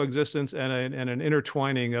peaceful coexistence and an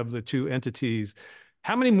intertwining of the two entities.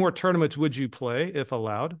 How many more tournaments would you play if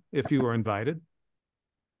allowed, if you were invited?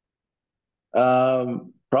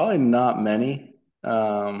 Probably not many.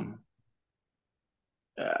 Uh,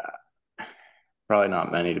 Probably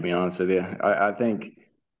not many, to be honest with you. I think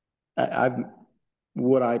I've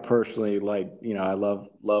what I personally like. I love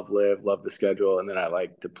live, love the schedule, and then I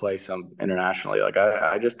like to play some internationally. Like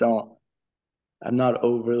I just don't. I'm not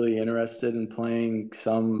overly interested in playing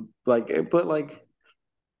some but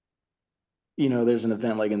there's an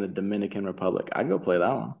event like in the Dominican Republic. I'd go play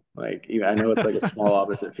that one. Like, I know it's like a small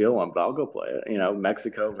opposite field one, but I'll go play it.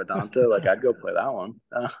 Mexico, Vedanta, like I'd go play that one.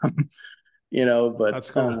 But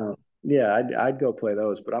That's cool. yeah, I'd go play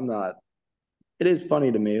those. But I'm not. It is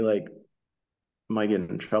funny to me. Like, I might get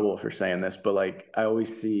in trouble for saying this, but like I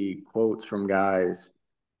always see quotes from guys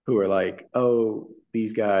who are like, "Oh,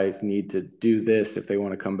 these guys need to do this if they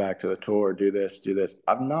want to come back to the tour, do this, do this."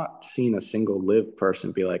 I've not seen a single live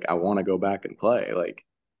person be like, "I want to go back and play." Like,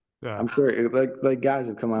 Yeah. I'm sure like guys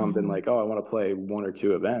have come out and been Mhm. like, "Oh, I want to play one or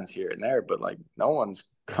two events here and there," but like no one's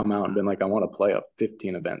come out and been like, "I want to play a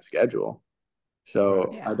 15 event schedule." Right.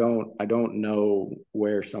 So Yeah. I don't know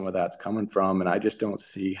where some of that's coming from, and I don't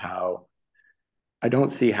see how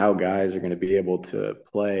guys are going to be able to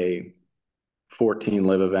play 14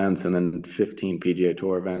 live events and then 15 PGA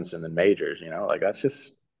Tour events and then majors. Like that's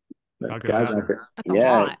just Not that going to guys aren't. happen. That's a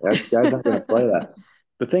Yeah, lot. guys aren't going to play that.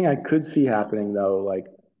 The thing I could see happening though, like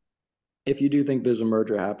if you do think there's a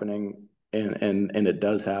merger happening and it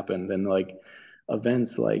does happen, then like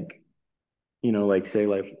events like like say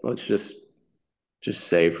like let's just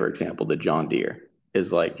say for example the John Deere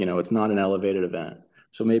is like it's not an elevated event,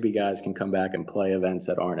 so maybe guys can come back and play events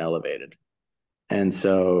that aren't elevated. And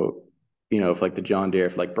so, if like the John Deere,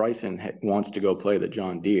 if like Bryson wants to go play the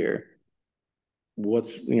John Deere,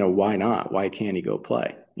 why not? Why can't he go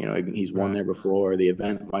play? He's won Right. there before. The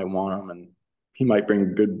event might want him, and he might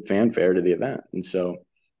bring good fanfare to the event. And so,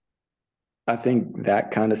 I think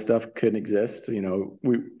that kind of stuff could exist. I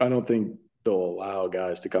don't think they'll allow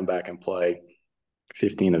guys to come back and play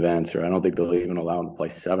 15 events, or I don't think they'll even allow them to play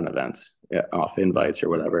 7 events off Right. invites or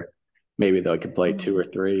whatever. Maybe they could play two Mhm. or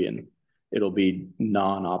three, and it'll be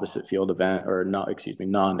non-opposite field event or not, excuse me,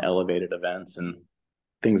 non-elevated events and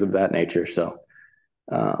things of that nature. So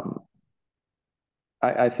um,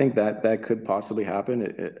 I think that could possibly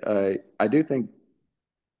happen. I do think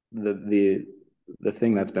the the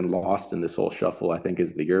thing that's been lost in this whole shuffle, I think,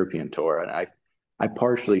 is the European tour, and I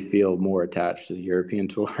partially feel more attached to the European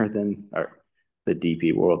tour than or the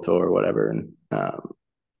DP World Tour or whatever, and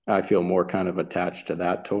I feel more kind of attached to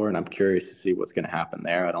that tour, and I'm curious to see what's going to happen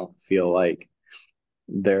there. I don't feel like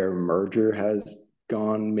their merger has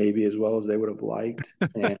gone maybe as well as they would have liked.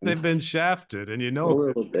 And They've been shafted, and a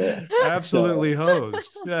little bit. absolutely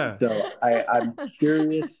hosed. Yeah. So I'm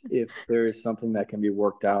curious if there is something that can be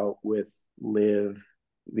worked out with LIV,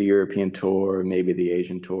 the European Tour, maybe the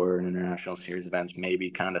Asian Tour and International Series events, maybe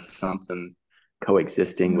kind of something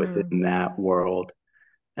coexisting within that world.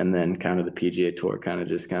 And then kind of the PGA Tour kind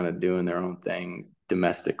of doing their own thing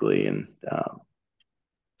domestically. And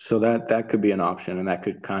so that could be an option, and that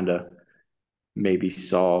could kind of maybe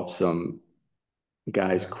solve some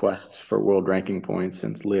guys' quests for world ranking points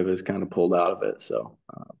since LIV has kind of pulled out of it. So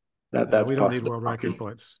that's we don't need world ranking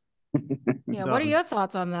points. Yeah. What are your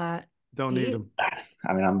thoughts on that? Don't need them.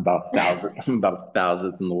 I mean, I'm about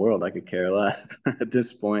 1,000th in the world. I could care less at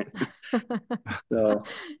this point. So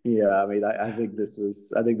yeah, I mean, I think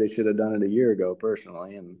they should have done it a year ago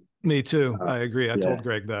personally. And me too. I agree. I told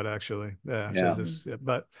Greg that actually. Yeah. So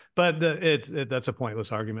but that's a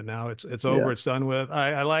pointless argument now. It's over. It's done with.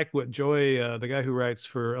 I like what Joy, the guy who writes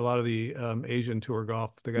for a lot of the Asian Tour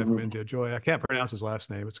golf, the guy from India, Joy. I can't pronounce his last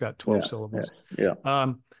name. It's got 12 syllables.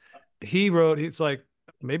 Yeah. He wrote. It's like,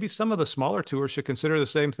 maybe some of the smaller tours should consider the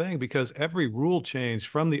same thing, because every rule change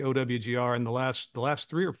from the OWGR and the last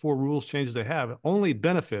 3 or 4 rules changes they have only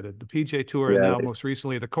benefited the PGA Tour and now most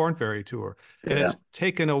recently the Korn Ferry Tour. And it's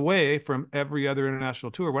taken away from every other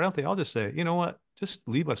international tour. Why don't they all just say, you know what, just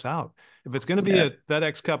leave us out? If it's going to be a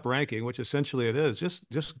FedEx Cup ranking, which essentially it is,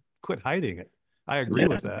 just quit hiding it. I agree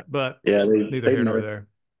with that, but neither here nor there.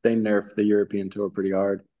 They nerfed the European Tour pretty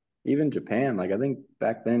hard. Even Japan, like I think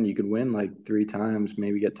back then you could win like 3 times,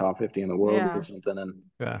 maybe get top 50 in the world or something. And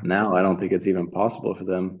now I don't think it's even possible for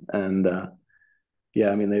them. And I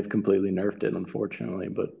mean, they've completely nerfed it, unfortunately,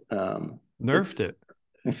 but nerfed it.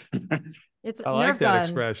 It's I like that gun.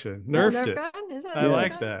 expression. Nerfed it. Is that I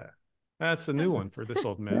like that. That's a new one for this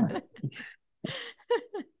old man.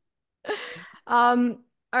 All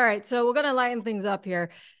right, so we're gonna lighten things up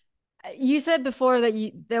here. You said before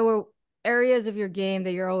that there were areas of your game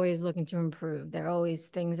that you're always looking to improve. There are always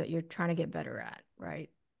things that you're trying to get better at,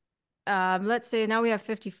 right? Let's say now we have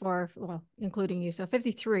 54, well, including you, so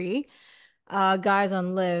 53 guys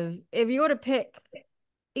on LIV. If you were to pick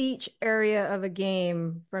each area of a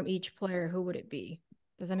game from each player, who would it be?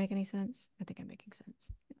 Does that make any sense? I think I'm making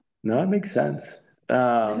sense. No, it makes sense.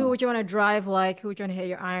 Who would you want to drive like? Who would you want to hit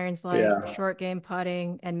your irons like? Short game,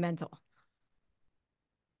 putting, and mental?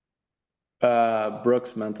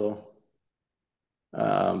 Brooks, mental.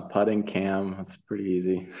 Putting, Cam, that's pretty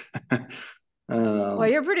easy. Well,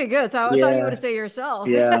 you're pretty good, so I thought you would say yourself.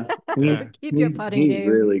 Yeah, keep your putting game. He's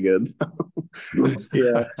really good.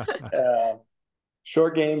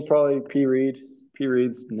 Short game, probably P. Reed. P.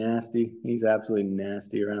 Reed's nasty. He's absolutely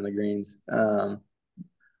nasty around the greens.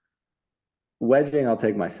 Wedging, I'll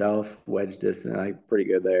take myself. Wedge distance, I'm pretty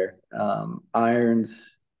good there.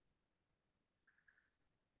 Irons.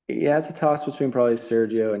 Yeah, it's a toss between probably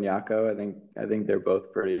Sergio and Yako. I think they're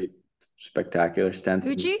both pretty spectacular.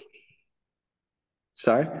 Stenson. Gucci?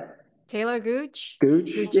 Sorry? Taylor Gooch?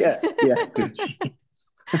 Gooch? Yeah, Gooch.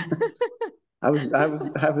 I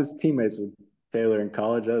was teammates with Taylor in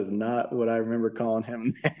college. That was not what I remember calling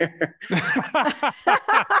him there.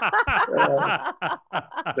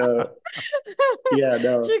 No.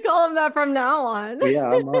 You call him that from now on. Yeah,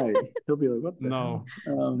 I might. He'll be like, what the hell?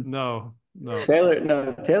 No.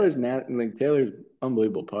 Taylor's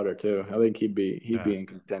unbelievable putter too. I think he'd be in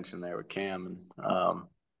contention there with Cam and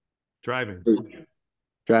driving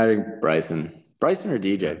Bryson or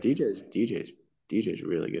DJ. DJ's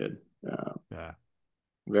really good.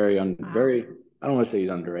 Very I don't want to say he's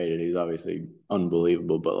underrated. He's obviously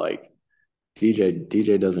unbelievable, but like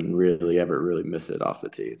DJ doesn't ever really miss it off the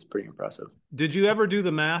tee. It's pretty impressive. Did you ever do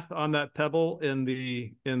the math on that pebble in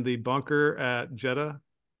the bunker at Jeddah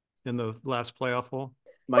in the last playoff hole?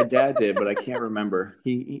 My dad did, but I can't remember.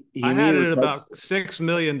 I had it at about $6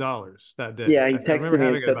 million that day. Yeah, he texted me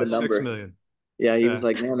and said the number. $6 million. Yeah, he was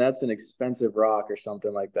like, "Man, that's an expensive rock or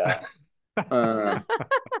something like that."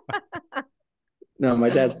 No, my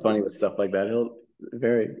dad's funny with stuff like that. He'll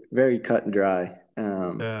very, very cut and dry.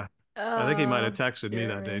 I think he might have texted me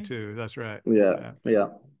that day too. That's right. Yeah.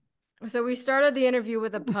 So we started the interview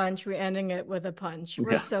with a punch. We're ending it with a punch.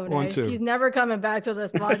 We're so nice. He's never coming back to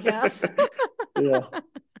this podcast. Yeah.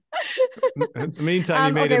 In the meantime,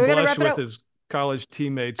 you made him blush with his college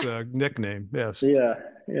teammate's nickname. Yes. Yeah.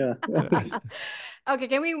 Okay.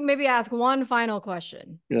 Can we maybe ask one final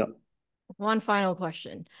question? Yeah. One final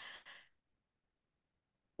question.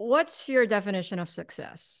 What's your definition of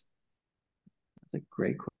success? That's a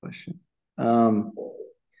great question.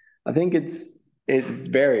 I think it's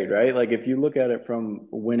varied, right? Like if you look at it from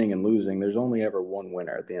winning and losing, there's only ever one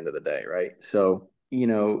winner at the end of the day, right? So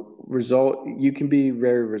you can be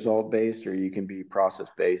very result based or you can be process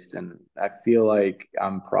based. And I feel like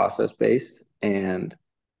I'm process based. And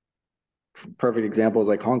perfect example is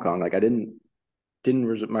like Hong Kong. Like I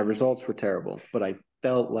my results were terrible, but I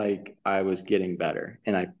felt like I was getting better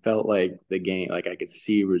and I felt like the game, like I could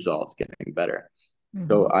see results getting better.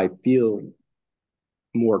 So I feel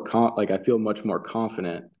I feel much more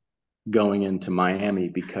confident going into Miami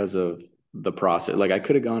because of the process. Like I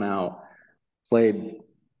could have gone out, played,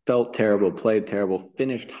 felt terrible, played terrible,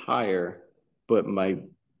 finished higher, but my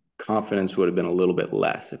confidence would have been a little bit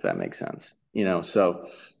less, if that makes sense. So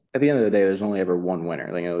at the end of the day, there's only ever one winner.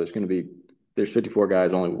 Like, there's 54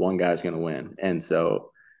 guys, only one guy's going to win. And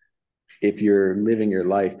so if you're living your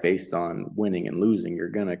life based on winning and losing, you're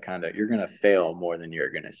going to fail more than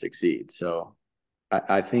you're going to succeed. So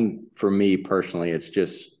I think for me personally, it's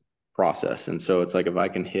just process. And so it's like, if I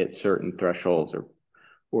can hit certain thresholds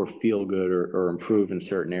or feel good or improve in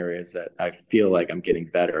certain areas that I feel like I'm getting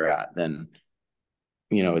better at, then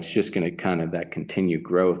it's just going to kind of that continued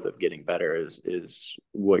growth of getting better is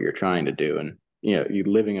what you're trying to do. And you're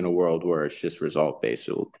living in a world where it's just result based,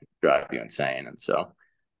 it will drive you insane. And so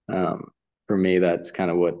for me, that's kind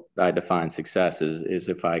of what I define success is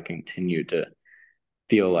if I continue to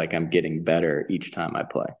feel like I'm getting better each time I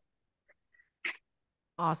play.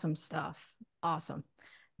 Awesome stuff. Awesome.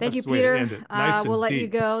 Thank That's you, Peter. Nice we'll and let deep. you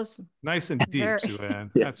go. Nice and deep, Suann.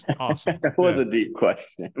 Yeah. That's awesome. That was a deep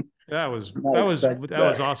question. That was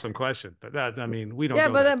awesome question. But we don't. Yeah,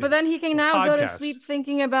 go but then he can now go to Podcasts. sleep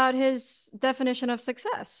thinking about his definition of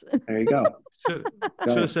success. There you go. Should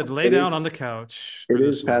have said lay down on the couch. It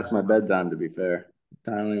is past my bedtime, to be fair.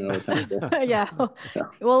 I don't even know what time it is. Yeah.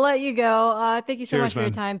 We'll let you go. Thank you so much for your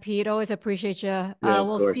man. time, Pete. Always appreciate you. Yeah,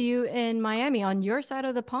 we'll see you in Miami on your side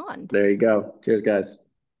of the pond. There you go. Cheers, guys.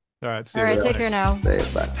 All right. All right. Take care now. Bye.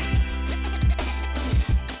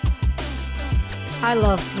 I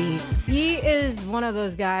love Pete. He is one of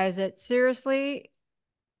those guys that seriously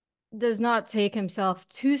does not take himself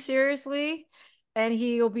too seriously, and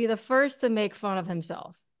he will be the first to make fun of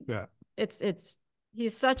himself. Yeah. He's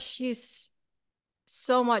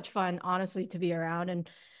so much fun, honestly, to be around and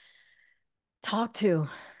talk to.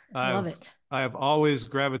 I love it. I have always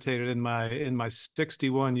gravitated in my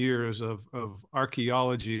 61 years of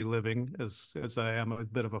archaeology living, as I am a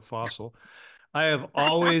bit of a fossil. I have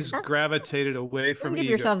always gravitated away from Don't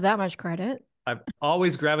give yourself that much credit. I've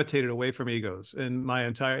always gravitated away from egos in my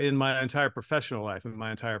entire professional life, in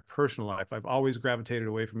my entire personal life. I've always gravitated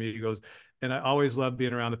away from egos, and I always love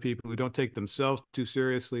being around the people who don't take themselves too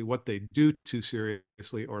seriously, what they do too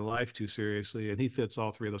seriously, or life too seriously. And he fits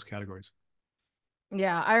all three of those categories.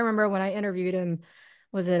 Yeah, I remember when I interviewed him,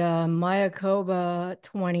 was it Mayakoba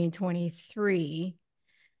 2023?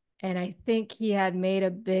 And I think he had made a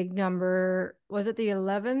big number. Was it the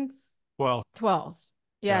 11th? 12th.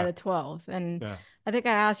 Yeah, the 12th. And I think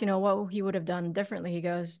I asked, what he would have done differently. He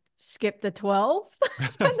goes, skip the 12th.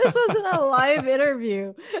 And this wasn't a live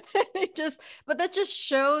interview. But that just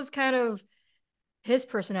shows kind of his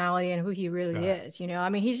personality and who he really is.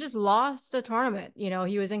 He's just lost a tournament.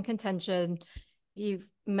 He was in contention. He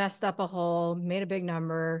messed up a hole, made a big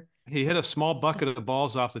number. He hit a small bucket of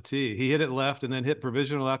balls off the tee. He hit it left and then hit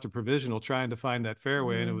provisional after provisional trying to find that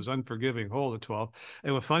fairway, and it was unforgiving hole at 12.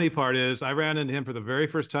 And the funny part is I ran into him for the very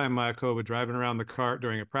first time, Mayakoba, driving around the cart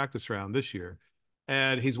during a practice round this year.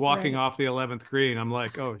 And he's walking off the 11th green. I'm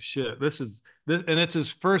like, oh, shit, this. And it's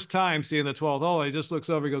his first time seeing the 12th hole. He just looks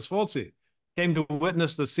over, he goes, Foltz, came to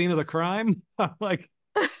witness the scene of the crime. I'm like,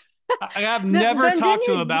 I have never talked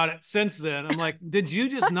to him about it since then. I'm like, did you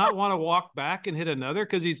just not want to walk back and hit another?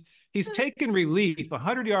 Because he's taken relief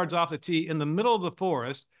 100 yards off the tee in the middle of the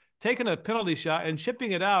forest, taking a penalty shot and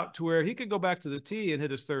chipping it out to where he could go back to the tee and hit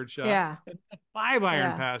his third shot. Yeah. And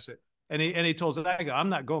 5-iron pass it. And he told us, I'm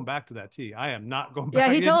not going back to that tee. I am not going back.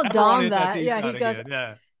 Yeah, he told Dom that. Yeah, he goes,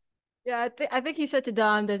 again. Yeah, I think he said to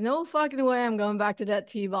Dom, there's no fucking way I'm going back to that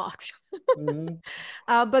tee box.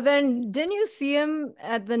 But then didn't you see him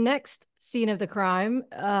at the next scene of the crime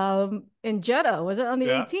in Jeddah? Was it on the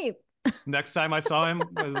 18th? Next time I saw him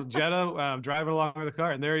was Jeddah, driving along with the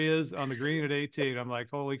car, and there he is on the green at 18. I'm like,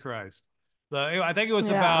 holy Christ. I think it was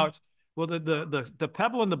about, the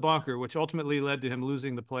pebble in the bunker, which ultimately led to him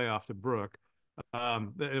losing the playoff to Brooke.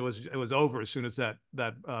 It was over as soon as that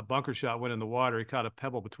bunker shot went in the water. He caught a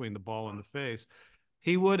pebble between the ball and the face.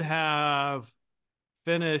 He would have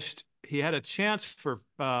finished. He had a chance for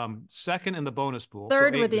second in the bonus pool.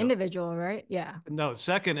 Third with the individual, right? Yeah. No,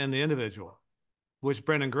 second in the individual, which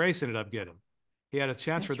Brendan Grace ended up getting. He had a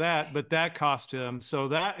chance for that, but that cost him. So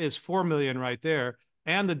that is $4 million right there.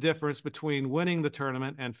 and the difference between winning the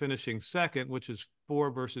tournament and finishing second, which is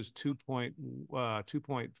 4 versus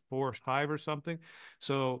 2.45 or something.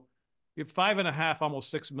 So you're 5.5,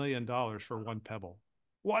 almost $6 million for one pebble.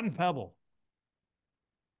 One pebble.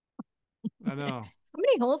 I know. How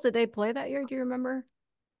many holes did they play that year? Do you remember?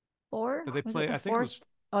 4? Did they Was play? it the I think fourth?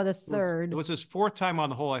 Oh, the third. it was his fourth time on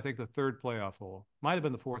the hole. I think the third playoff hole. Might have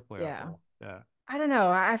been the fourth playoff Yeah. hole. Yeah. I don't know.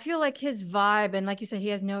 I feel like his vibe, and like you said, he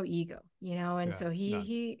has no ego, you know, and Yeah, so he none.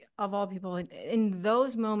 he of all people in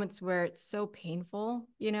those moments where it's so painful,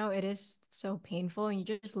 you know, it is so painful, and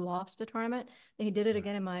you just lost a tournament, and he did it Yeah.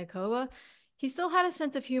 again in Mayakoba. He still had a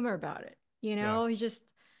sense of humor about it, you know. Yeah. He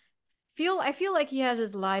just I feel like he has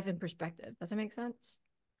his life in perspective. Does that make sense?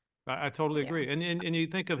 I totally Yeah. agree. And you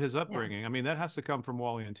think of his Yeah. upbringing. I mean, that has to come from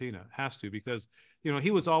Wally and Tina. It has to, because, you know,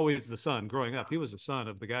 he was always the son growing up. He was the son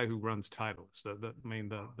of the guy who runs Titleist,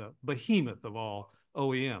 the behemoth of all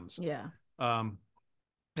OEMs. Yeah.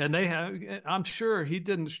 And they have, I'm sure he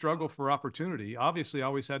didn't struggle for opportunity. Obviously,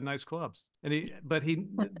 always had nice clubs, and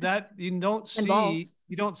that And balls.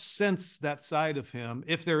 you don't sense that side of him.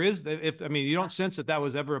 If there is, if I mean, you don't sense that that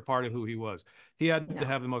was ever a part of who he was. He had to No.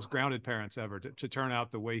 have the most grounded parents ever to turn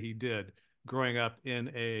out the way he did, growing up in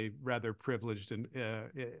a rather privileged and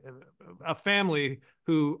a family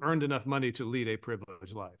who earned enough money to lead a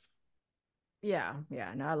privileged life. Yeah,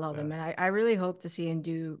 yeah, no, I love him, and I really hope to see him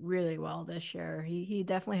do really well this year. He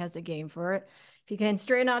definitely has the game for it. If he can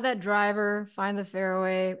straighten out that driver, find the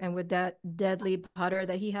fairway, and with that deadly putter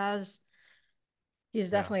that he has,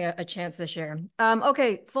 he's definitely a chance this year.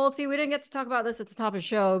 Okay, Foltzy, we didn't get to talk about this at the top of the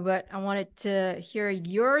show, but I wanted to hear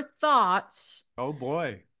your thoughts Oh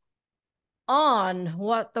boy. on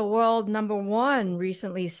what the world number one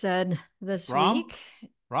recently said this week.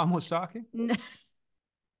 Rom was talking.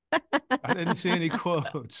 I didn't see any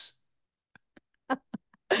quotes.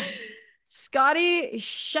 Scotty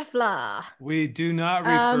Scheffler. We do not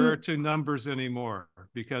refer to numbers anymore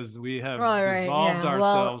because we have dissolved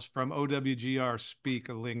ourselves from OWGR speak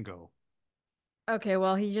lingo. Okay,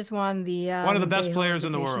 well, he just won the one of the best Bay Hill players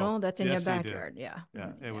in the world. That's in Yes, your he did. backyard. Yeah.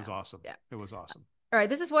 Yeah, it was awesome. Yeah. It was awesome. All right,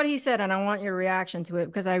 this is what he said, and I want your reaction to it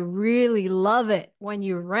because I really love it when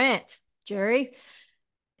you rant, Jerry.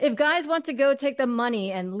 If guys want to go take the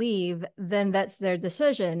money and leave, then that's their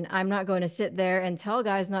decision. I'm not going to sit there and tell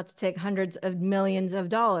guys not to take hundreds of millions of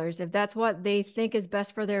dollars. If that's what they think is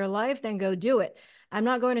best for their life, then go do it. I'm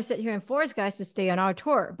not going to sit here and force guys to stay on our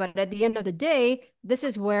tour. But at the end of the day, this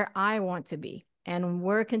is where I want to be. And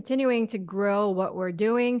we're continuing to grow what we're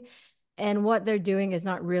doing. And what they're doing is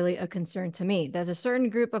not really a concern to me. There's a certain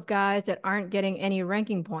group of guys that aren't getting any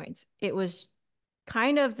ranking points. It was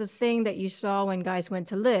kind of the thing that you saw when guys went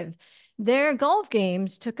to LIV. Their golf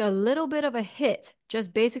games took a little bit of a hit,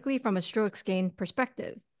 just basically from a strokes gained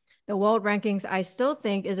perspective. The world rankings, I still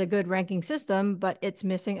think, is a good ranking system, but it's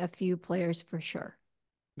missing a few players for sure.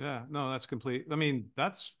 Yeah, no, that's complete. I mean,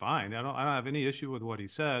 that's fine. I don't have any issue with what he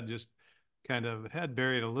said. Just kind of had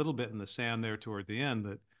buried a little bit in the sand there toward the end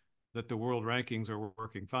that the world rankings are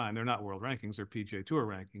working fine. They're not world rankings, they're PGA Tour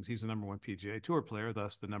rankings. He's the number one PGA Tour player,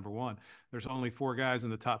 thus the number one. There's only 4 guys in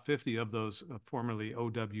the top 50 of those formerly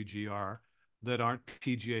OWGR that aren't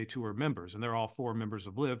PGA Tour members, and they're all 4 members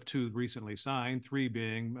of LIV, 2 recently signed, 3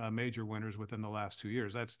 being major winners within the last 2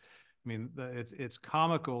 years. That's, I mean, it's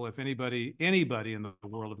comical if anybody in the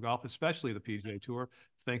world of golf, especially the PGA Tour,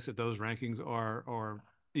 thinks that those rankings are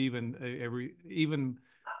even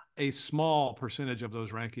a small percentage of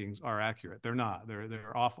those rankings are accurate. They're not.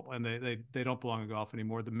 They're awful, and they don't belong in golf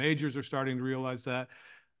anymore. The majors are starting to realize that.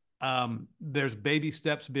 There's baby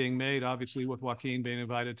steps being made, obviously, with Joaquin being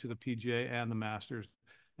invited to the PGA and the Masters,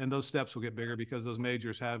 and those steps will get bigger because those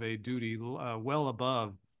majors have a duty well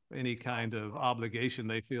above any kind of obligation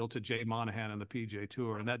they feel to Jay Monahan and the PGA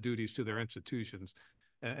Tour, and that duty is to their institutions.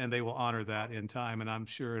 And they will honor that in time, and I'm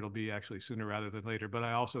sure it'll be actually sooner rather than later. But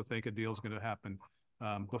I also think a deal is going to happen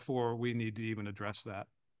before we need to even address that.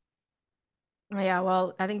 Yeah,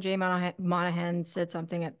 well, I think Jay Monahan said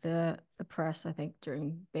something at the press, I think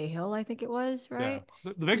during Bay Hill, I think it was, right?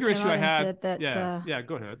 Yeah. The bigger issue I had, yeah,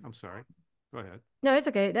 go ahead. I'm sorry. Go ahead. No, it's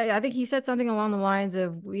okay. I think he said something along the lines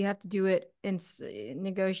of we have to do it in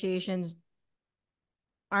negotiations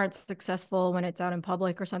aren't successful when it's out in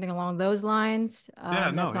public or something along those lines.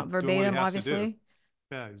 No, that's not verbatim, obviously.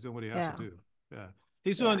 Yeah, he's doing what he has to do. Yeah.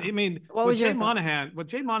 He's doing, Yeah. I mean, what Jay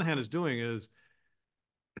Monahan is doing is,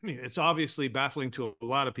 I mean, it's obviously baffling to a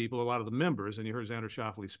lot of people, a lot of the members, and you heard Xander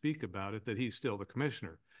Schauffele speak about it, that he's still the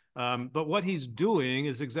commissioner. But what he's doing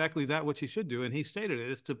is exactly that which he should do, and he stated it,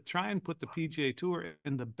 is to try and put the PGA Tour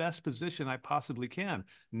in the best position I possibly can,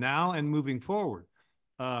 now and moving forward.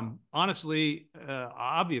 Honestly,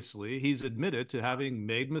 obviously, he's admitted to having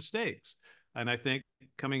made mistakes, and I think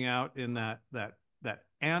coming out in that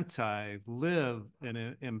anti-live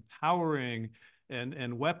and empowering and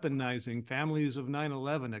weaponizing families of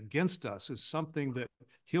 9/11 against us is something that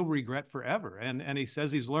he'll regret forever. And he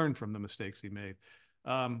says he's learned from the mistakes he made.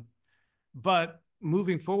 But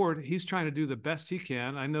moving forward, he's trying to do the best he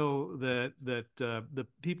can. I know that the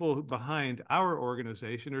people behind our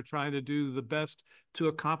organization are trying to do the best to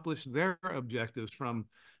accomplish their objectives from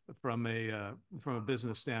a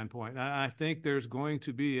business standpoint. I think there's going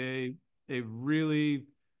to be a really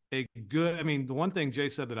good. I mean, the one thing Jay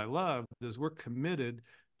said that I love is we're committed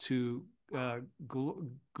to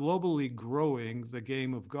globally growing the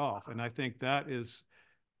game of golf, and I think that is,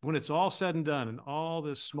 when it's all said and done and all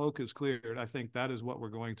this smoke is cleared, I think that is what we're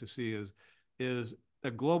going to see is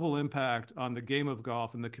a global impact on the game of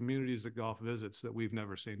golf and the communities that golf visits that we've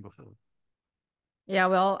never seen before. Yeah,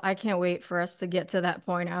 well, I can't wait for us to get to that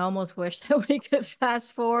point. I almost wish that we could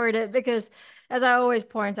fast forward it because, as I always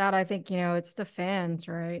point out, I think, it's the fans,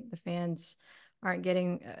 right? The fans aren't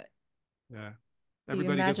getting. Yeah.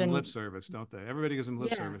 Everybody gives them lip service, don't they? Everybody gives them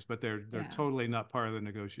lip service, but they're totally not part of the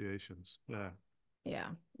negotiations. Yeah.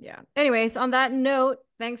 Yeah. Anyways, on that note,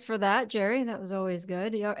 thanks for that, Jerry. That was always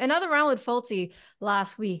good. Another round with Foltz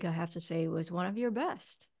last week, I have to say, was one of your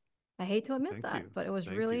best. I hate to admit that, but it was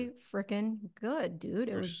really freaking good, dude.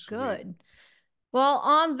 It was good. Well,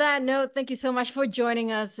 on that note, thank you so much for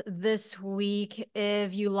joining us this week.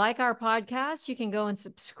 If you like our podcast, you can go and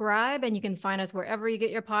subscribe, and you can find us wherever you get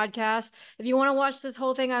your podcasts. If you want to watch this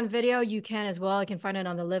whole thing on video, you can as well. You can find it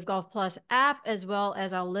on the LIV Golf Plus app, as well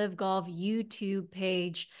as our LIV Golf YouTube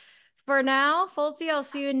page. For now, Foltz, I'll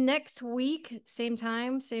see you next week. Same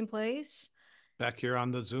time, same place. Back here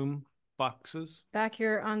on the Zoom boxes. Back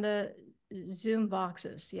here on the Zoom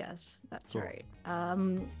boxes. Yes, that's right.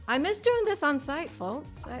 I miss doing this on site,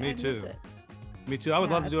 Foltz. Me too. Me too. I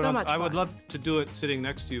would love to do it. I would love to do it sitting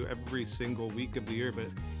next to you every single week of the year, but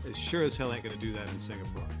as sure as hell ain't going to do that in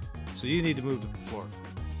Singapore. So you need to move to Florida.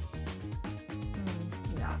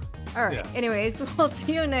 Yeah. All right. Yeah. Anyways, we'll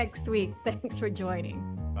see you next week. Thanks for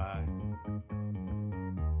joining.